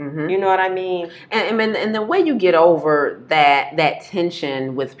trying, you know what I mean? And the way you get over that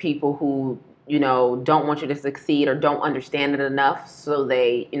tension with people who, don't want you to succeed or don't understand it enough, so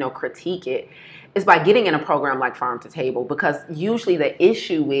they, critique it, is by getting in a program like Farm to Table, because usually the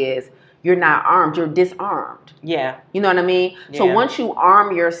issue is you're not armed, you're disarmed. Yeah. You know what I mean? Yeah. So once you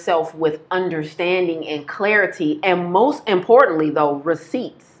arm yourself with understanding and clarity, and most importantly though,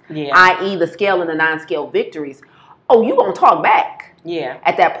 receipts, i.e. the scale and the non-scale victories, you gonna talk back. Yeah.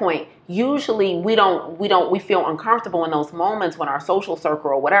 At that point, usually we feel uncomfortable in those moments when our social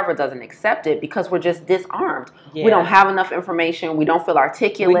circle or whatever doesn't accept it, because we're just disarmed. Yeah. We don't have enough information. We don't feel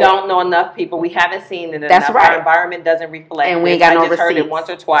articulate. We don't know enough people. We haven't seen it enough. That's right. Our environment doesn't reflect. And we ain't got no receipts. Heard it once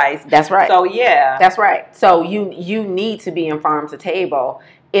or twice. That's right. So yeah. That's right. So you need to be in Farm to Table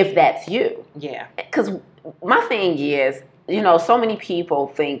if that's you. Yeah. Because my thing is, so many people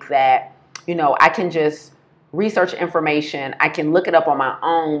think that, I can just research information, I can look it up on my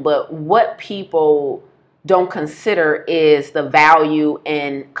own, but what people don't consider is the value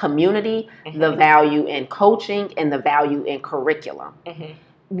in community, the value in coaching, and the value in curriculum.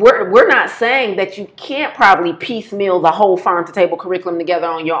 We're not saying that you can't probably piecemeal the whole Farm to Table curriculum together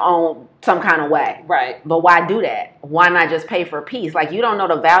on your own some kind of way. Right. But why do that? Why not just pay for a piece? Like, you don't know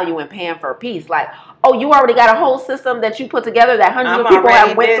the value in paying for a piece. Like, you already got a whole system that you put together that hundreds of people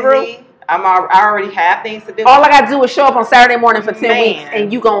have went through. I already have things to do. All I got to do is show up on Saturday morning for 10 weeks,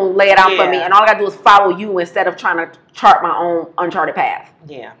 and you going to lay it out for me. And all I got to do is follow you instead of trying to chart my own uncharted path.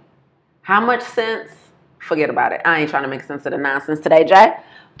 Yeah. How much sense? Forget about it. I ain't trying to make sense of the nonsense today, Jay.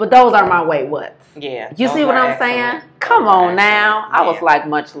 But those are my way whats. Yeah. You see what I'm saying? Come on now. I was like,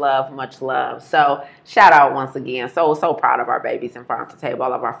 much love, much love. So shout out once again. So proud of our babies in Farm to Table,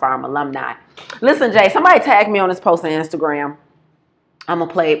 all of our farm alumni. Listen, Jay, somebody tagged me on this post on Instagram. I'm going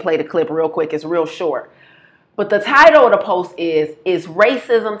to play the clip real quick. It's real short. But the title of the post is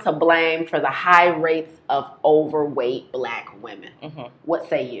racism to blame for the high rates of overweight black women? What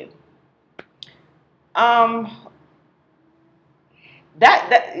say you?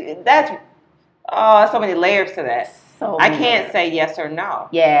 That's so many layers to that. So I can't say yes or no.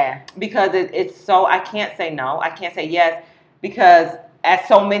 Yeah. Because it's so, I can't say no. I can't say yes because as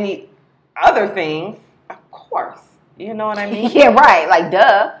so many other things, of course. You know what I mean? Yeah, right. Like,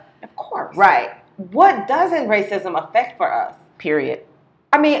 duh. Of course. Right. What doesn't racism affect for us? Period.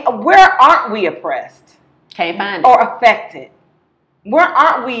 I mean, where aren't we oppressed? Can't find it. Or affected? Where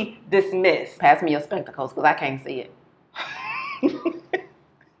aren't we dismissed? Pass me your spectacles because I can't see it.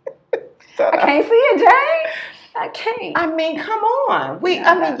 I can't see it, Jay. I can't. I mean, come on.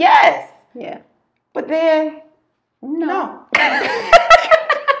 Yes. Yeah. But then, no.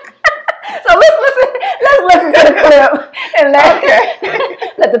 So let's listen to the clip and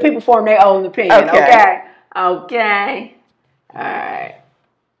let the people form their own opinion. Okay. All right.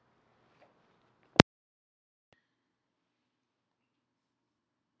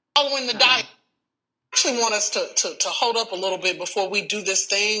 Following the diet. I actually want us to hold up a little bit before we do this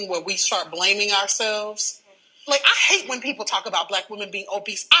thing where we start blaming ourselves. Like, I hate when people talk about Black women being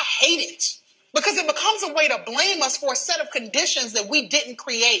obese. I hate it. Because it becomes a way to blame us for a set of conditions that we didn't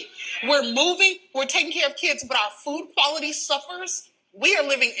create. We're moving, we're taking care of kids, but our food quality suffers. We are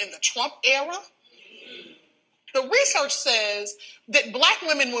living in the Trump era. The research says that Black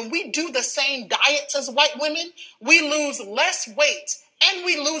women, when we do the same diets as white women, we lose less weight and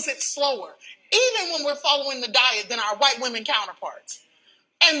we lose it slower, even when we're following the diet than our white women counterparts.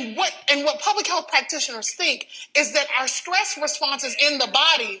 And what public health practitioners think is that our stress responses in the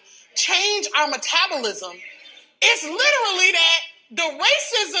body change our metabolism. It's literally that the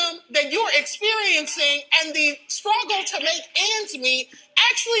racism that you're experiencing and the struggle to make ends meet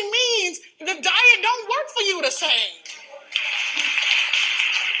actually means the diet don't work for you the same.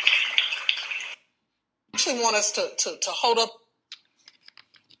 I actually want us to hold up.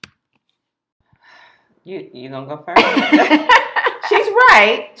 You gonna go first? She's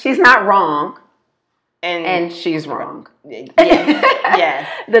right. She's not wrong. And she's wrong. Yes.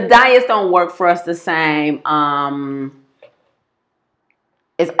 The diets don't work for us the same.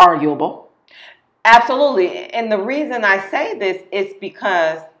 It's arguable. Absolutely. And the reason I say this is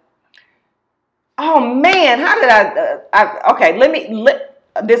because, oh man, how did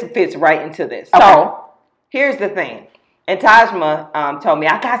this fits right into this. Okay. So here's the thing. And Tajma told me,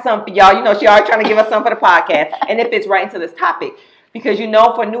 I got something for y'all. You know, she always trying to give us something for the podcast. And it fits right into this topic. Because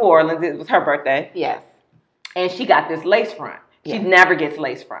for New Orleans, it was her birthday. Yes. And she got this lace front. She never gets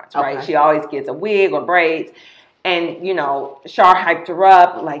lace fronts, right? Okay. She always gets a wig or braids. And, Shar hyped her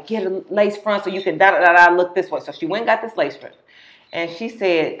up, like, get a lace front so you can look this way. So she went and got this lace front. And she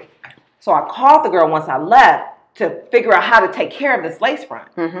said, so I called the girl once I left to figure out how to take care of this lace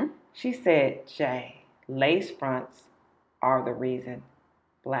front. Mm-hmm. She said, Jay, lace fronts are the reason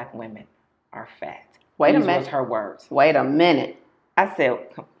Black women are fat. Wait a minute. These was her words. Wait a minute. I said,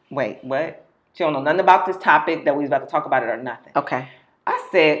 wait, what? She don't know nothing about this topic that we was about to talk about it or nothing. Okay. I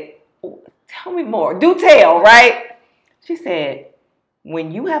said, tell me more. Do tell, right? She said,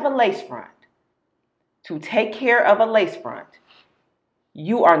 when you have a lace front, to take care of a lace front,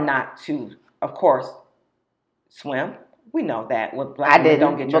 you are not to, of course, swim. We know that. With Black women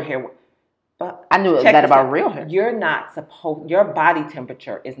don't get your hair wet. But I knew that about real hair. Your body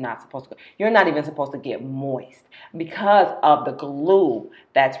temperature is not supposed to go. You're not even supposed to get moist because of the glue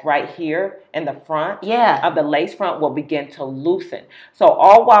that's right here in the front of the lace front will begin to loosen. So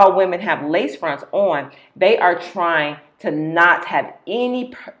all while women have lace fronts on, they are trying to not have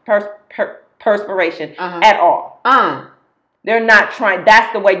any perspiration at all. They're not trying.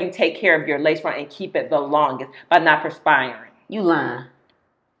 That's the way you take care of your lace front and keep it the longest by not perspiring. You lying.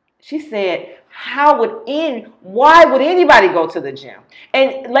 She said, why would anybody go to the gym?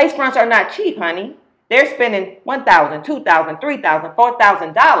 And lace fronts are not cheap, honey. They're spending $1,000, $2,000, $3,000,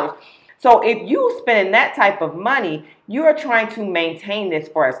 $4,000. So if you spending that type of money, you are trying to maintain this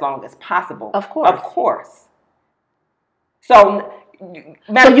for as long as possible. Of course. Of course. So you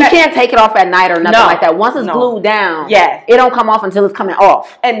can't take it off at night or nothing like that. Once it's glued down, it don't come off until it's coming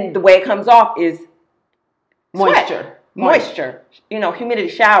off. And the way it comes off is moisture. Moisture, humidity,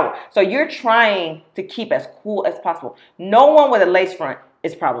 shower. So you're trying to keep as cool as possible. No one with a lace front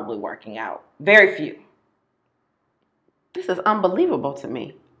is probably working out. Very few. This is unbelievable to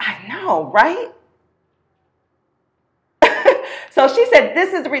me. I know, right? So she said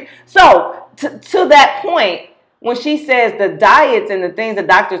this is the reason. So to that point, when she says the diets and the things the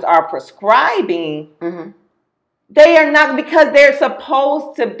doctors are prescribing, they are not, because they're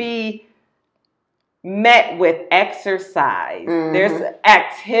supposed to be met with exercise. There's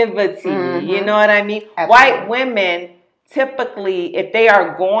activity. You know what I mean? Absolutely. White women typically, if they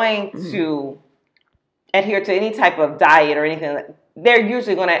are going to adhere to any type of diet or anything, they're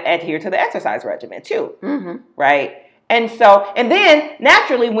usually going to adhere to the exercise regimen too, right? And so, and then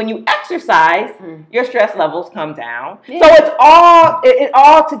naturally, when you exercise, your stress levels come down. Yeah. So it's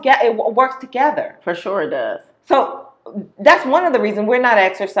all together. It works together. For sure, it does. So that's one of the reasons we're not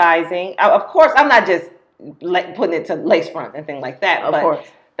exercising. Of course, I'm not just putting it to lace front and things like that. Of course,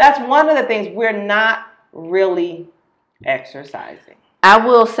 that's one of the things we're not really exercising. I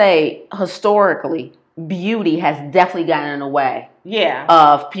will say, historically, beauty has definitely gotten in the way. Yeah.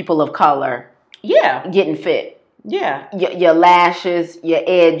 Of people of color. Yeah. Getting fit. Yeah. Your lashes, your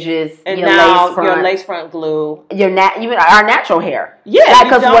edges, and your now lace front. Your lace front glue. Even our natural hair. Yeah.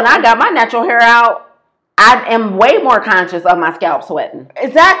 Because when I got my natural hair out, I am way more conscious of my scalp sweating.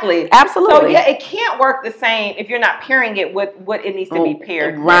 Exactly. Absolutely. So it can't work the same if you're not pairing it with what it needs to be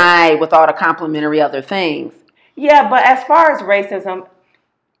paired with. Right, with all the complementary other things. Yeah, but as far as racism,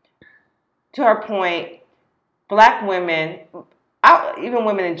 to her point, Black women, even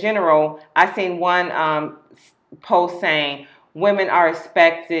women in general, I seen one post saying women are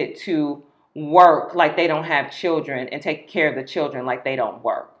expected to work like they don't have children and take care of the children like they don't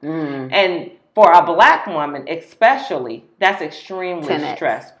work. And for a Black woman especially, that's extremely 10X.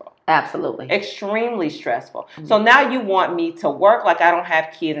 stressful. Absolutely. Extremely stressful. So now you want me to work like I don't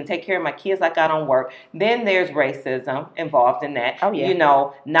have kids and take care of my kids like I don't work. Then there's racism involved in that. Oh, yeah. You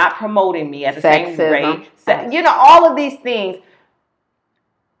know, not promoting me at the Sexism. same rate. You know, all of these things.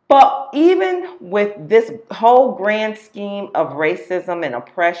 But even with this whole grand scheme of racism and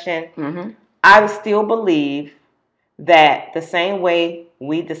oppression, I still believe that the same way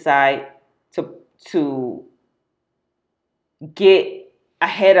we decide to get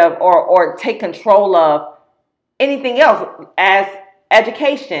ahead of or take control of anything else as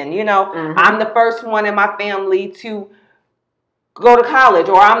education, you know, I'm the first one in my family to go to college,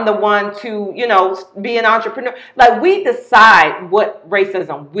 or I'm the one to, you know, be an entrepreneur. Like, we decide what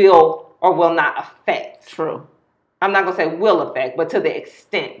racism will or will not affect. True. I'm not going to say will affect, but to the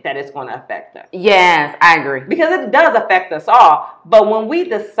extent that it's going to affect us. Yes, I agree. Because it does affect us all. But when we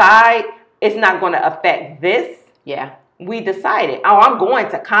decide it's not going to affect this, we decided, I'm going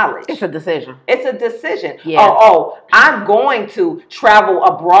to college. It's a decision. It's a decision. Yeah. I'm going to travel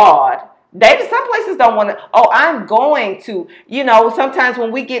abroad. Some places don't want to. I'm going to, you know, sometimes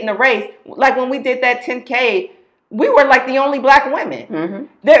when we get in a race, like when we did that 10K, we were like the only Black women.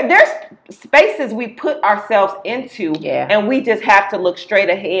 There's spaces we put ourselves into, and we just have to look straight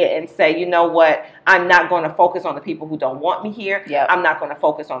ahead and say, you know what, I'm not going to focus on the people who don't want me here. I'm not going to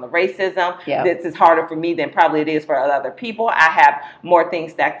focus on the racism. This is harder for me than probably it is for other people. I have more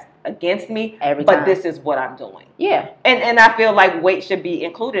things stacked against me, but this is what I'm doing. And I feel like weight should be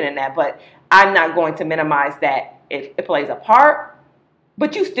included in that, but I'm not going to minimize that. It plays a part,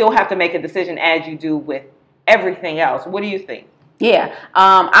 but you still have to make a decision as you do with everything else. What do you think? When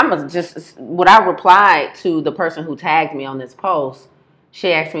I replied to the person who tagged me on this post,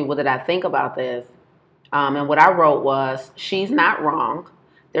 she asked me what did I think about this, and what I wrote was, she's not wrong.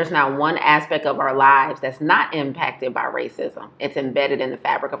 There's not one aspect of our lives that's not impacted by racism. It's embedded in the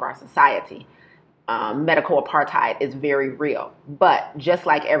fabric of our society. Medical apartheid is very real, but just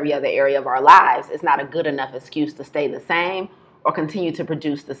like every other area of our lives, it's not a good enough excuse to stay the same or continue to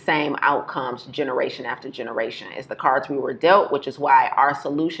produce the same outcomes generation after generation. It's the cards we were dealt, which is why our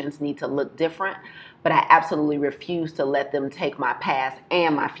solutions need to look different, but I absolutely refuse to let them take my past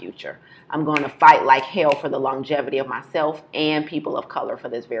and my future. I'm going to fight like hell for the longevity of myself and people of color for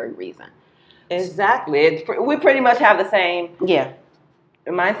this very reason. Exactly. We pretty much have the same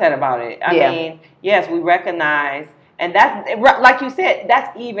mindset about it. I mean, yes, we recognize. And that's, like you said,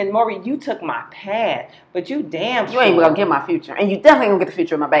 that's even more, you took my past, but you damn sure. You ain't gonna get my future. And you definitely gonna get the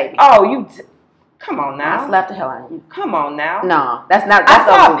future of my baby. Come on now. I slapped the hell out of you. Come on now. No, that's not. I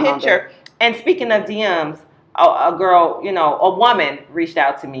saw a picture, and speaking of DMs, a girl, you know, a woman reached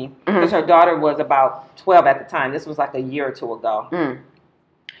out to me because her daughter was about 12 at the time. This was like a year or two ago.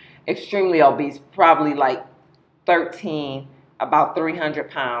 Extremely obese, probably like 13, about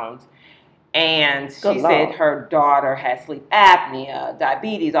 300 pounds. And she said her daughter had sleep apnea,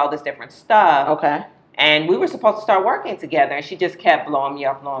 diabetes, all this different stuff. Okay. And we were supposed to start working together, and she just kept blowing me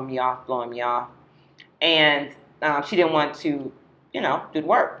off. And she didn't want to, you know, do the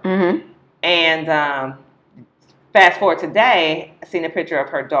work. And fast forward today, I seen a picture of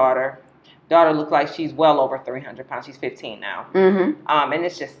her daughter. Daughter looked like she's well over 300 pounds. She's 15 now. And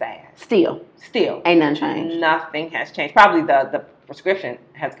it's just sad. Still. Ain't nothing changed. Nothing has changed. Probably the prescription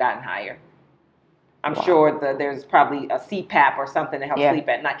has gotten higher. I'm sure there's probably a CPAP or something to help sleep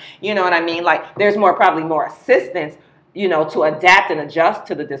at night. You know what I mean? Like, there's probably more assistance, you know, to adapt and adjust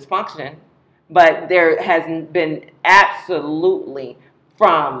to the dysfunction. But there has been absolutely,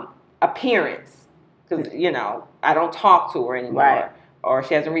 from appearance, because, you know, I don't talk to her anymore. Right. Or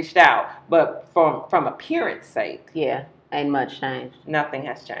she hasn't reached out. But from appearance sake. Yeah, ain't much changed. Nothing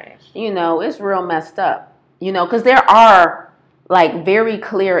has changed. You know, it's real messed up. You know, because there are, like, very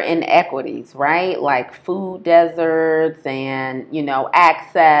clear inequities, right? Like food deserts and, you know,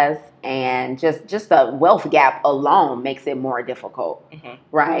 access and just the wealth gap alone makes it more difficult,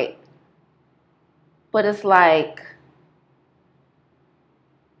 right? But it's like,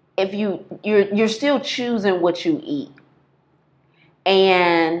 if you're still choosing what you eat,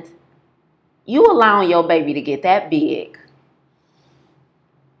 and you allowing your baby to get that big,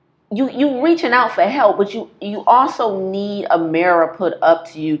 you reaching out for help, but you also need a mirror put up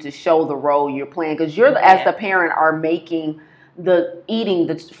to you to show the role you're playing, because you're as the parent are making the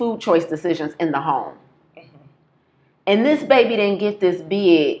food choice decisions in the home. And this baby didn't get this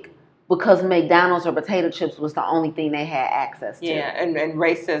big because McDonald's or potato chips was the only thing they had access to. Yeah, and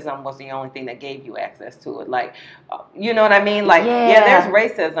racism was the only thing that gave you access to it. Like, you know what I mean? Like, there's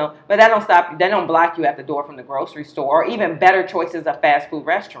racism, but that don't stop you. That don't block you at the door from the grocery store, or even better choices of fast food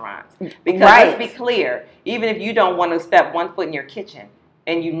restaurants. Because let's be clear, even if you don't want to step one foot in your kitchen,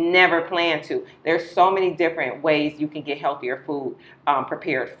 and you never plan to, there's so many different ways you can get healthier food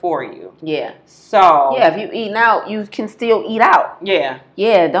prepared for you. Yeah. So if you eating out, you can still eat out. Yeah.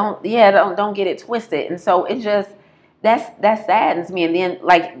 Don't get it twisted. And so it just that saddens me. And then,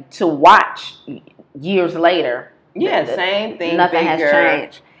 like, to watch years later. Yeah, same thing. Nothing has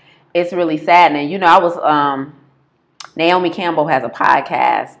changed. It's really saddening. You know, I was Naomi Campbell has a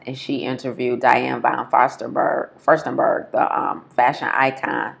podcast, and she interviewed Diane von Furstenberg, the fashion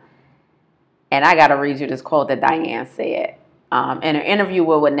icon. And I got to read you this quote that Diane said. In an interview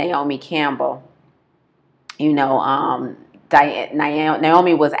with Naomi Campbell, you know,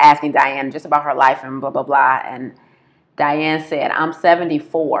 Naomi was asking Diane just about her life and blah, blah, blah. And Diane said, "I'm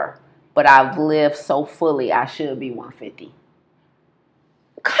 74, but I've lived so fully I should be 150.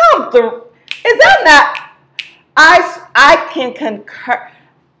 Come through. Is that not... I can concur.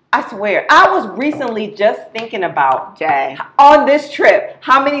 I swear. I was recently just thinking about, Jay, on this trip,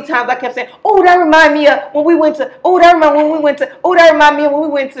 how many times I kept saying, "Oh, that remind me of when we went to, oh, that remind me when we went to, oh, that remind me of when we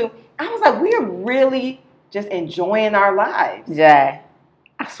went to." I was like, we are really just enjoying our lives. Jay,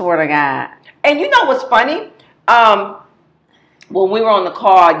 I swear to God. And you know what's funny? When we were on the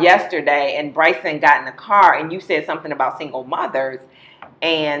call yesterday and Bryson got in the car and you said something about single mothers,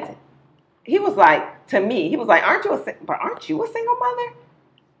 and he was like, to me, he was like, aren't you a single mother?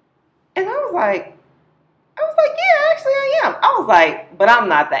 And I was like, yeah, actually I am. I was like, but I'm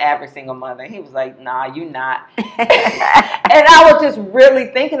not the average single mother. He was like, nah, you not. And I was just really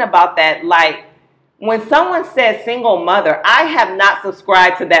thinking about that. Like, when someone says single mother, I have not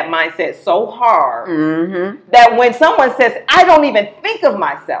subscribed to that mindset so hard that when someone says, I don't even think of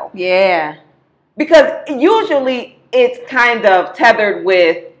myself. Yeah. Because usually it's kind of tethered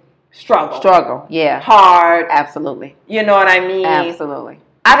with struggle. Yeah. Hard. Absolutely. You know what I mean? Absolutely.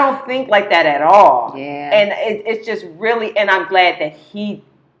 I don't think like that at all. Yeah. And it's just really, and I'm glad that he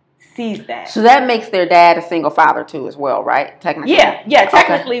sees that. So that makes their dad a single father too as well, right? Technically. Yeah.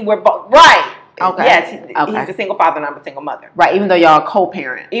 Technically we're both, right. Okay. Yes, he's a single father and I'm a single mother. Right, even though y'all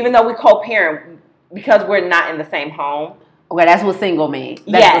co-parent. Even though we co-parent, because we're not in the same home. Okay, that's what single means.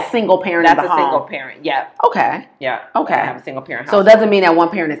 That's a single parent in the home. That's a single parent, yeah. Okay. Yeah. Okay. I have a single parent house. So it doesn't mean that one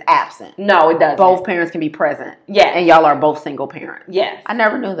parent is absent. No, it doesn't. Both parents can be present. Yeah. And y'all are both single parents. Yes. I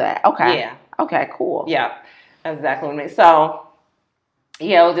never knew that. Okay. Yeah. Okay, cool. Yeah. That's exactly what I mean. So,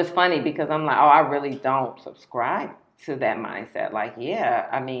 yeah, it was just funny because I'm like, oh, I really don't subscribe to that mindset. Like, yeah,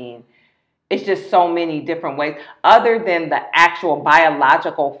 I mean, it's just so many different ways. Other than the actual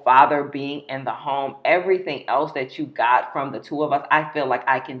biological father being in the home, everything else that you got from the two of us, I feel like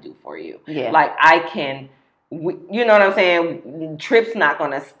I can do for you. Yeah. Like I can, you know what I'm saying? Trips not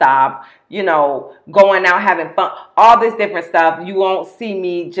going to stop, you know, going out, having fun, all this different stuff. You won't see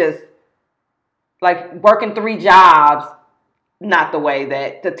me just like working 3 jobs. Not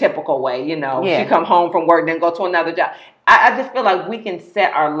the typical way, you know. Yeah. She come home from work, then go to another job. I just feel like we can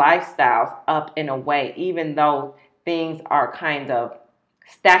set our lifestyles up in a way, even though things are kind of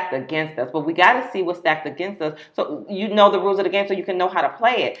stacked against us. But we got to see what's stacked against us. So you know the rules of the game so you can know how to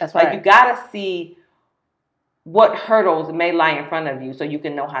play it. That's right. Like you got to see what hurdles may lie in front of you so you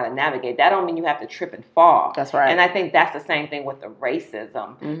can know how to navigate. That don't mean you have to trip and fall. That's right. And I think that's the same thing with the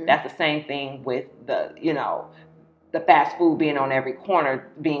racism. Mm-hmm. That's the same thing with the, you know, the fast food being on every corner,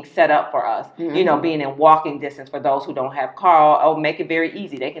 being set up for us, you know, being in walking distance for those who don't have car. Oh, make it very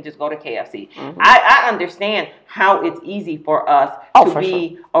easy. They can just go to KFC. I understand how it's easy for us to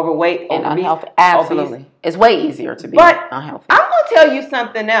be overweight and obese, unhealthy. Absolutely. obese. It's way easier to be but unhealthy. I'm going to tell you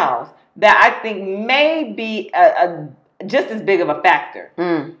something else. that I think may be just as big of a factor.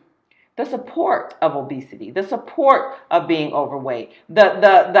 The support of obesity, the support of being overweight,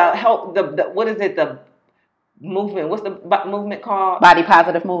 the help, what is it, the movement, what's the movement called? Body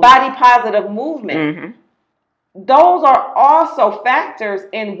positive movement. Body positive movement. Those are also factors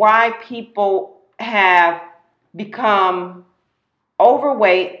in why people have become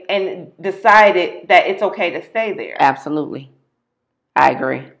overweight and decided that it's okay to stay there. Absolutely. I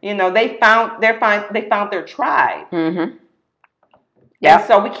agree. You know, they found their tribe. Yeah. And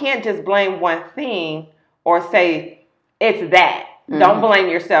so we can't just blame one thing or say it's that. Don't blame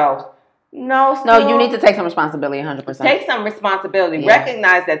yourselves. No, you need to take some responsibility 100%. Take some responsibility. Yeah.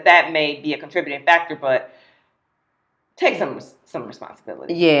 Recognize that may be a contributing factor, but take some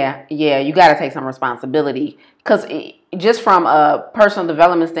responsibility. Yeah, you got to take some responsibility, because just from a personal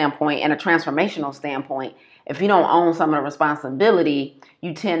development standpoint and a transformational standpoint, if you don't own some of the responsibility,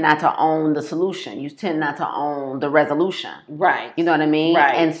 you tend not to own the solution. You tend not to own the resolution. Right. You know what I mean?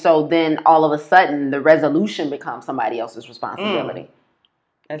 Right. And so then all of a sudden the resolution becomes somebody else's responsibility.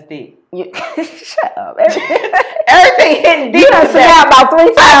 That's deep. Shut up. Everything hitting deep. You done said that about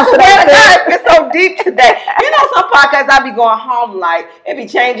 3 times today. It's so deep today. You know, some podcasts I be going home like, it be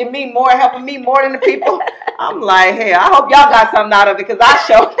changing me more, helping me more than the people. I'm like, hey, I hope y'all got something out of it, because I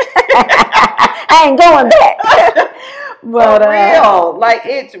show. I ain't going back. But for real, like,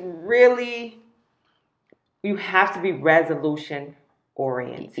 it's really, you have to be resolution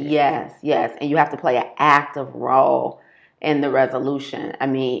oriented. Yes, and you have to play an active role in the resolution. I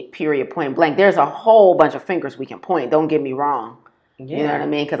mean, period, point blank. There's a whole bunch of fingers we can point. Don't get me wrong. Yeah. You know what I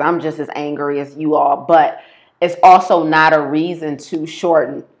mean? Because I'm just as angry as you all. But it's also not a reason to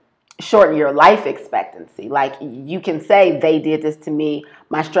shorten your life expectancy. Like, you can say, they did this to me,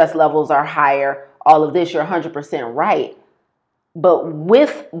 my stress levels are higher, all of this, you're 100% right. But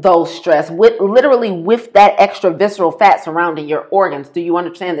with those stress, with that extra visceral fat surrounding your organs, do you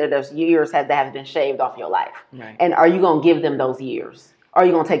understand that those years that have been shaved off your life? Right. And are you going to give them those years? Are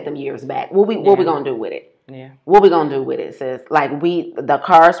you going to take them years back? What we going to do with it? Yeah. What we going to do with it, sis? Like, the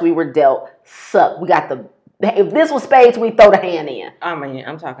cards we were dealt suck. We got if this was spades, we throw the hand in. I mean,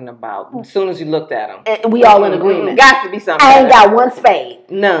 I'm talking about as soon as you looked at them. And we all in agreement. Got to be something. I ain't got one spade.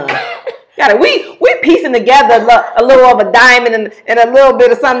 None. We piecing together a little of a diamond and a little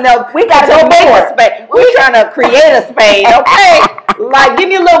bit of something else. We got to make a spade. We trying to create a spade, okay? Like, give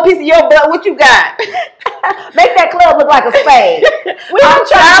me a little piece of your butt. What you got? Make that club look like a spade. I'm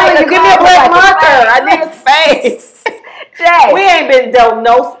trying to give me a black marker. I need a spade. Jay, we ain't been dealt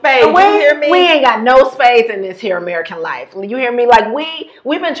no spades. You hear me? We ain't got no spades in this here American life. You hear me? Like,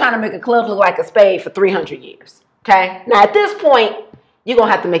 we've been trying to make a club look like a spade for 300 years. Okay? Now, at this point, you're going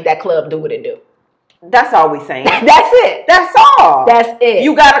to have to make that club do what it do. That's all we saying. That's it. That's all. That's it.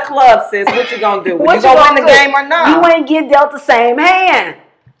 You got a club, sis. What you going to do? You going to win the game or not? You ain't get dealt the same hand.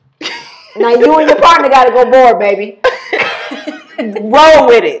 Now, you and your partner got to go board, baby. Roll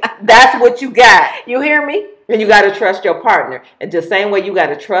with it. That's what you got. You hear me? And you got to trust your partner. And the same way you got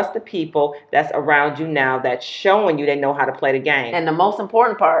to trust the people that's around you now that's showing you they know how to play the game. And the most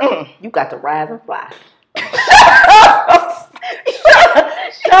important part, you got to rise and fly.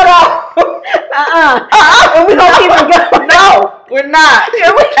 Shut up. And we don't even go. No, we're not.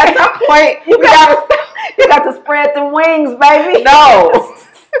 At some point, you got to spread the wings, baby. No.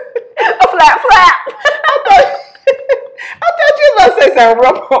 A flap. I thought you were going to say something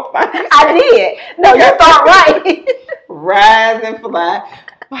real profound. I did. No, you thought right. Rise and fly.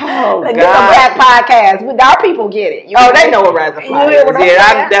 Oh, God. Get some Black podcast. Our people get it. They know what Rise and Fly is.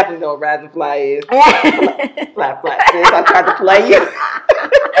 I definitely know what Rise and Fly is. Flat, sis. I tried to play you.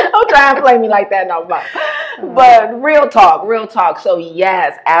 Don't try and play me like that no more. But real talk. So,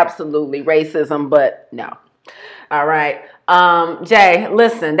 yes, absolutely racism, but no. All right. Jay,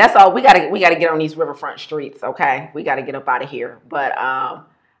 listen, that's all. We gotta get on these riverfront streets, okay? We gotta get up out of here. But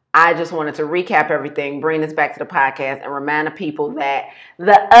I just wanted to recap everything, bring this back to the podcast, and remind the people that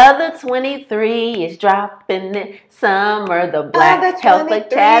the other 23 is dropping in summer. The Black Health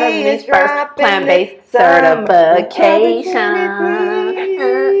Academy's first plant-based certification.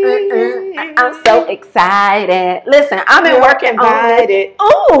 I'm so excited. Listen, I've been working on it.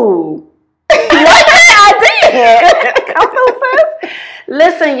 Ooh. I did. Come on, sis.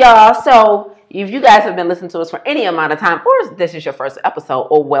 Listen, y'all. So if you guys have been listening to us for any amount of time, or this is your first episode,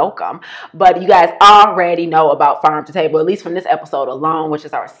 or welcome. But you guys already know about Farm to Table, at least from this episode alone, which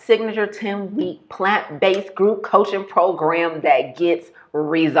is our signature 10-week plant-based group coaching program that gets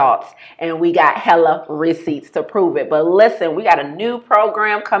results. And we got hella receipts to prove it. But listen, we got a new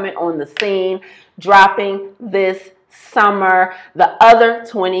program coming on the scene, dropping this summer. The other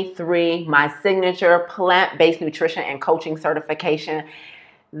 23, my signature plant-based nutrition and coaching certification.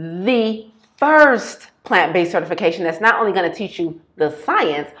 The first plant-based certification that's not only going to teach you the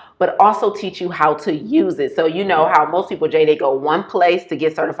science, but also teach you how to use it. So you know how most people, Jay, they go one place to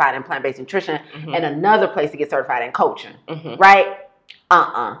get certified in plant-based nutrition and another place to get certified in coaching, right?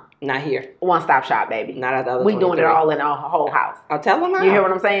 Not here. One-stop shop, baby. Not at the other We doing it all in our whole house. I'll tell them now. You hear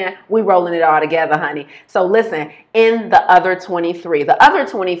what I'm saying? We rolling it all together, honey. So listen, in the other 23,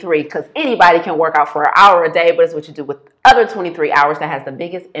 because anybody can work out for an hour a day, but it's what you do with other 23 hours that has the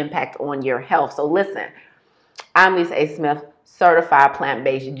biggest impact on your health. So listen, I'm Lisa A. Smith, certified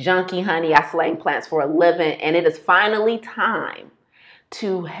plant-based junkie, honey. I slang plants for a living, and it is finally time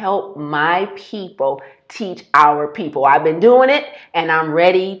to help my people teach our people. I've been doing it and I'm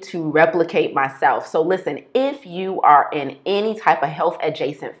ready to replicate myself. So listen, if you are in any type of health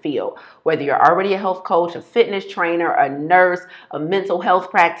adjacent field, whether you're already a health coach, a fitness trainer, a nurse, a mental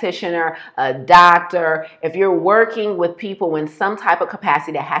health practitioner, a doctor, if you're working with people in some type of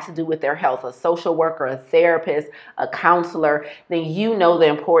capacity that has to do with their health, a social worker, a therapist, a counselor, then you know the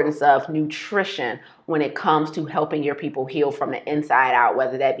importance of nutrition when it comes to helping your people heal from the inside out,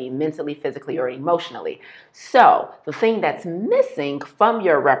 whether that be mentally, physically, or emotionally. So the thing that's missing from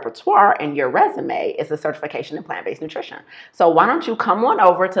your repertoire and your resume is a certification in plant-based nutrition. So why don't you come on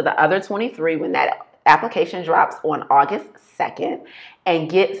over to the other 23 when that application drops on August 2nd and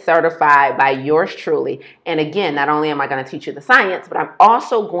get certified by yours truly. And again, not only am I going to teach you the science, but I'm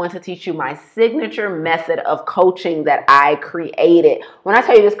also going to teach you my signature method of coaching that I created. When I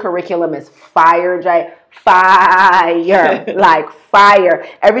tell you this curriculum is fire, Jay, fire, like fire.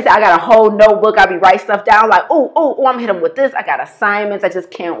 Every time I got a whole notebook, I'll be writing stuff down like, I'm gonna hit them with this. I got assignments. I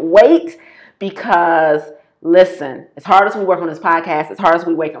just can't wait because listen, as hard as we work on this podcast, as hard as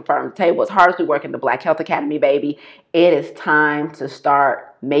we wake up from the table, as hard as we work in the Black Health Academy, baby, it is time to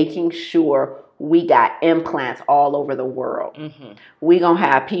start making sure we got implants all over the world. We're going to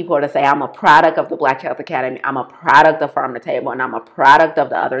have people to say, I'm a product of the Black Health Academy, I'm a product of Farm to Table, and I'm a product of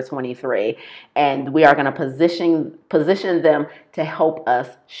the other 23. And we are going to position them to help us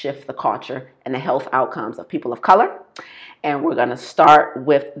shift the culture and the health outcomes of people of color. And we're going to start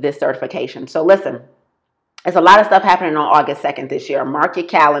with this certification. So listen, there's a lot of stuff happening on August 2nd this year. Mark your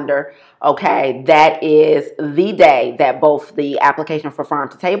calendar, okay? That is the day that both the application for Farm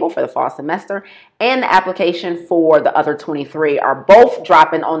to Table for the fall semester and the application for the other 23 are both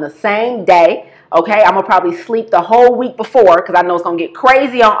dropping on the same day, okay? I'm going to probably sleep the whole week before because I know it's going to get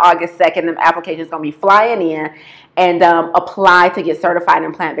crazy on August 2nd. The application is going to be flying in and apply to get certified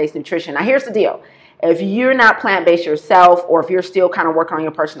in plant-based nutrition. Now, here's the deal. If you're not plant-based yourself or if you're still kind of working on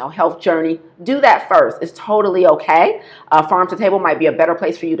your personal health journey, do that first. It's totally okay. Farm to Table might be a better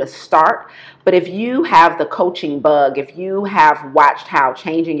place for you to start. But if you have the coaching bug, if you have watched how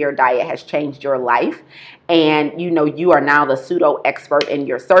changing your diet has changed your life, and you know you are now the pseudo expert in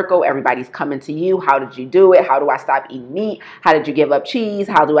your circle, everybody's coming to you. How did you do it? How do I stop eating meat? How did you give up cheese?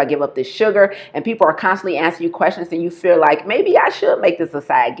 How do I give up this sugar? And people are constantly asking you questions and you feel like maybe I should make this a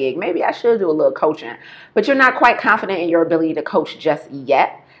side gig. Maybe I should do a little coaching. But you're not quite confident in your ability to coach just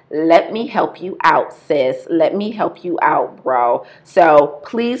yet. Let me help you out, sis. Let me help you out, bro. So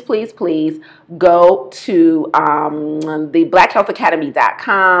please, please, please go to the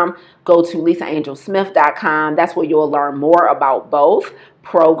blackhealthacademy.com. Go to lisaangelsmith.com. That's where you'll learn more about both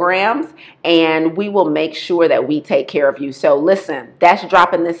programs, and we will make sure that we take care of you. So listen, that's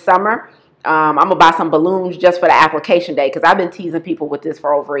dropping this summer. I'm going to buy some balloons just for the application day because I've been teasing people with this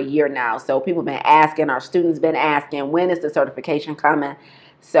for over a year now. So people have been asking, our students been asking, when is the certification coming?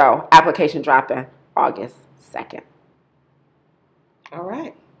 So application dropping August 2nd. All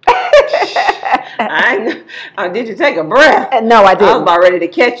right. Did you take a breath? No, I didn't. I was about ready to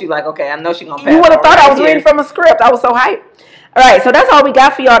catch you like, okay, I know she's going to pass. You would have thought I was reading from a script. I was so hyped. All right, so that's all we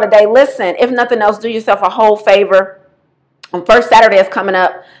got for y'all today. Listen, if nothing else, do yourself a whole favor. On first Saturday is coming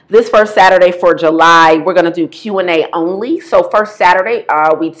up. This first Saturday for July, we're going to do Q&A only. So first Saturday,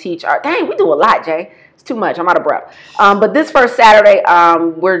 we teach our... Dang, we do a lot, Jay. It's too much. I'm out of breath. But this first Saturday,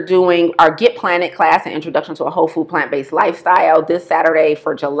 we're doing our Get Planet class, an introduction to a whole food plant-based lifestyle. This Saturday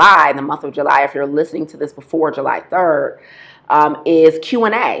for July, the month of July, if you're listening to this before July 3rd, is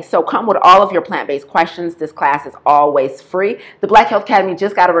Q&A. So come with all of your plant-based questions. This class is always free. The Black Health Academy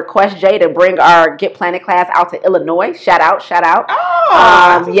just got a request, Jay, to bring our Get Planet class out to Illinois. Shout out.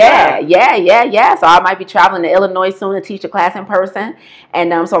 Oh, yeah. So I might be traveling to Illinois soon to teach a class in person.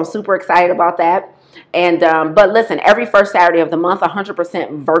 And so I'm super excited about that. And but listen, every first Saturday of the month,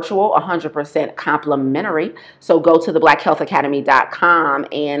 100% virtual, 100% complimentary. So go to theblackhealthacademy.com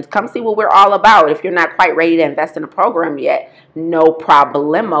and come see what we're all about. If you're not quite ready to invest in a program yet, no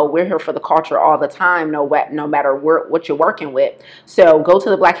problemo. We're here for the culture all the time, no matter what you're working with. So go to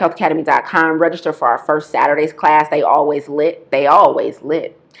theblackhealthacademy.com, register for our first Saturday's class. They always lit.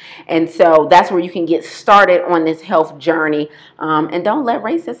 And so that's where you can get started on this health journey. And don't let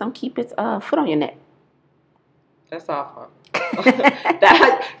racism keep its foot on your neck. That's awful.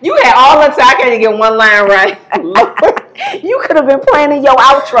 You had all the time. I can't even get one line right. You could have been planning your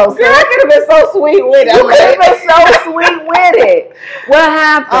outro, sis. I could have been so sweet with it. You could have been so sweet with it. What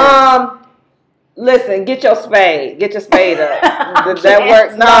happened? Listen, get your spade. Get your spade up. Did that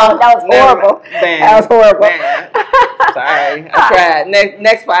work? No, that was horrible. That was horrible. Sorry, I tried.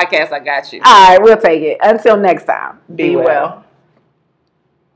 Next podcast, I got you. All right, we'll take it. Until next time, be well.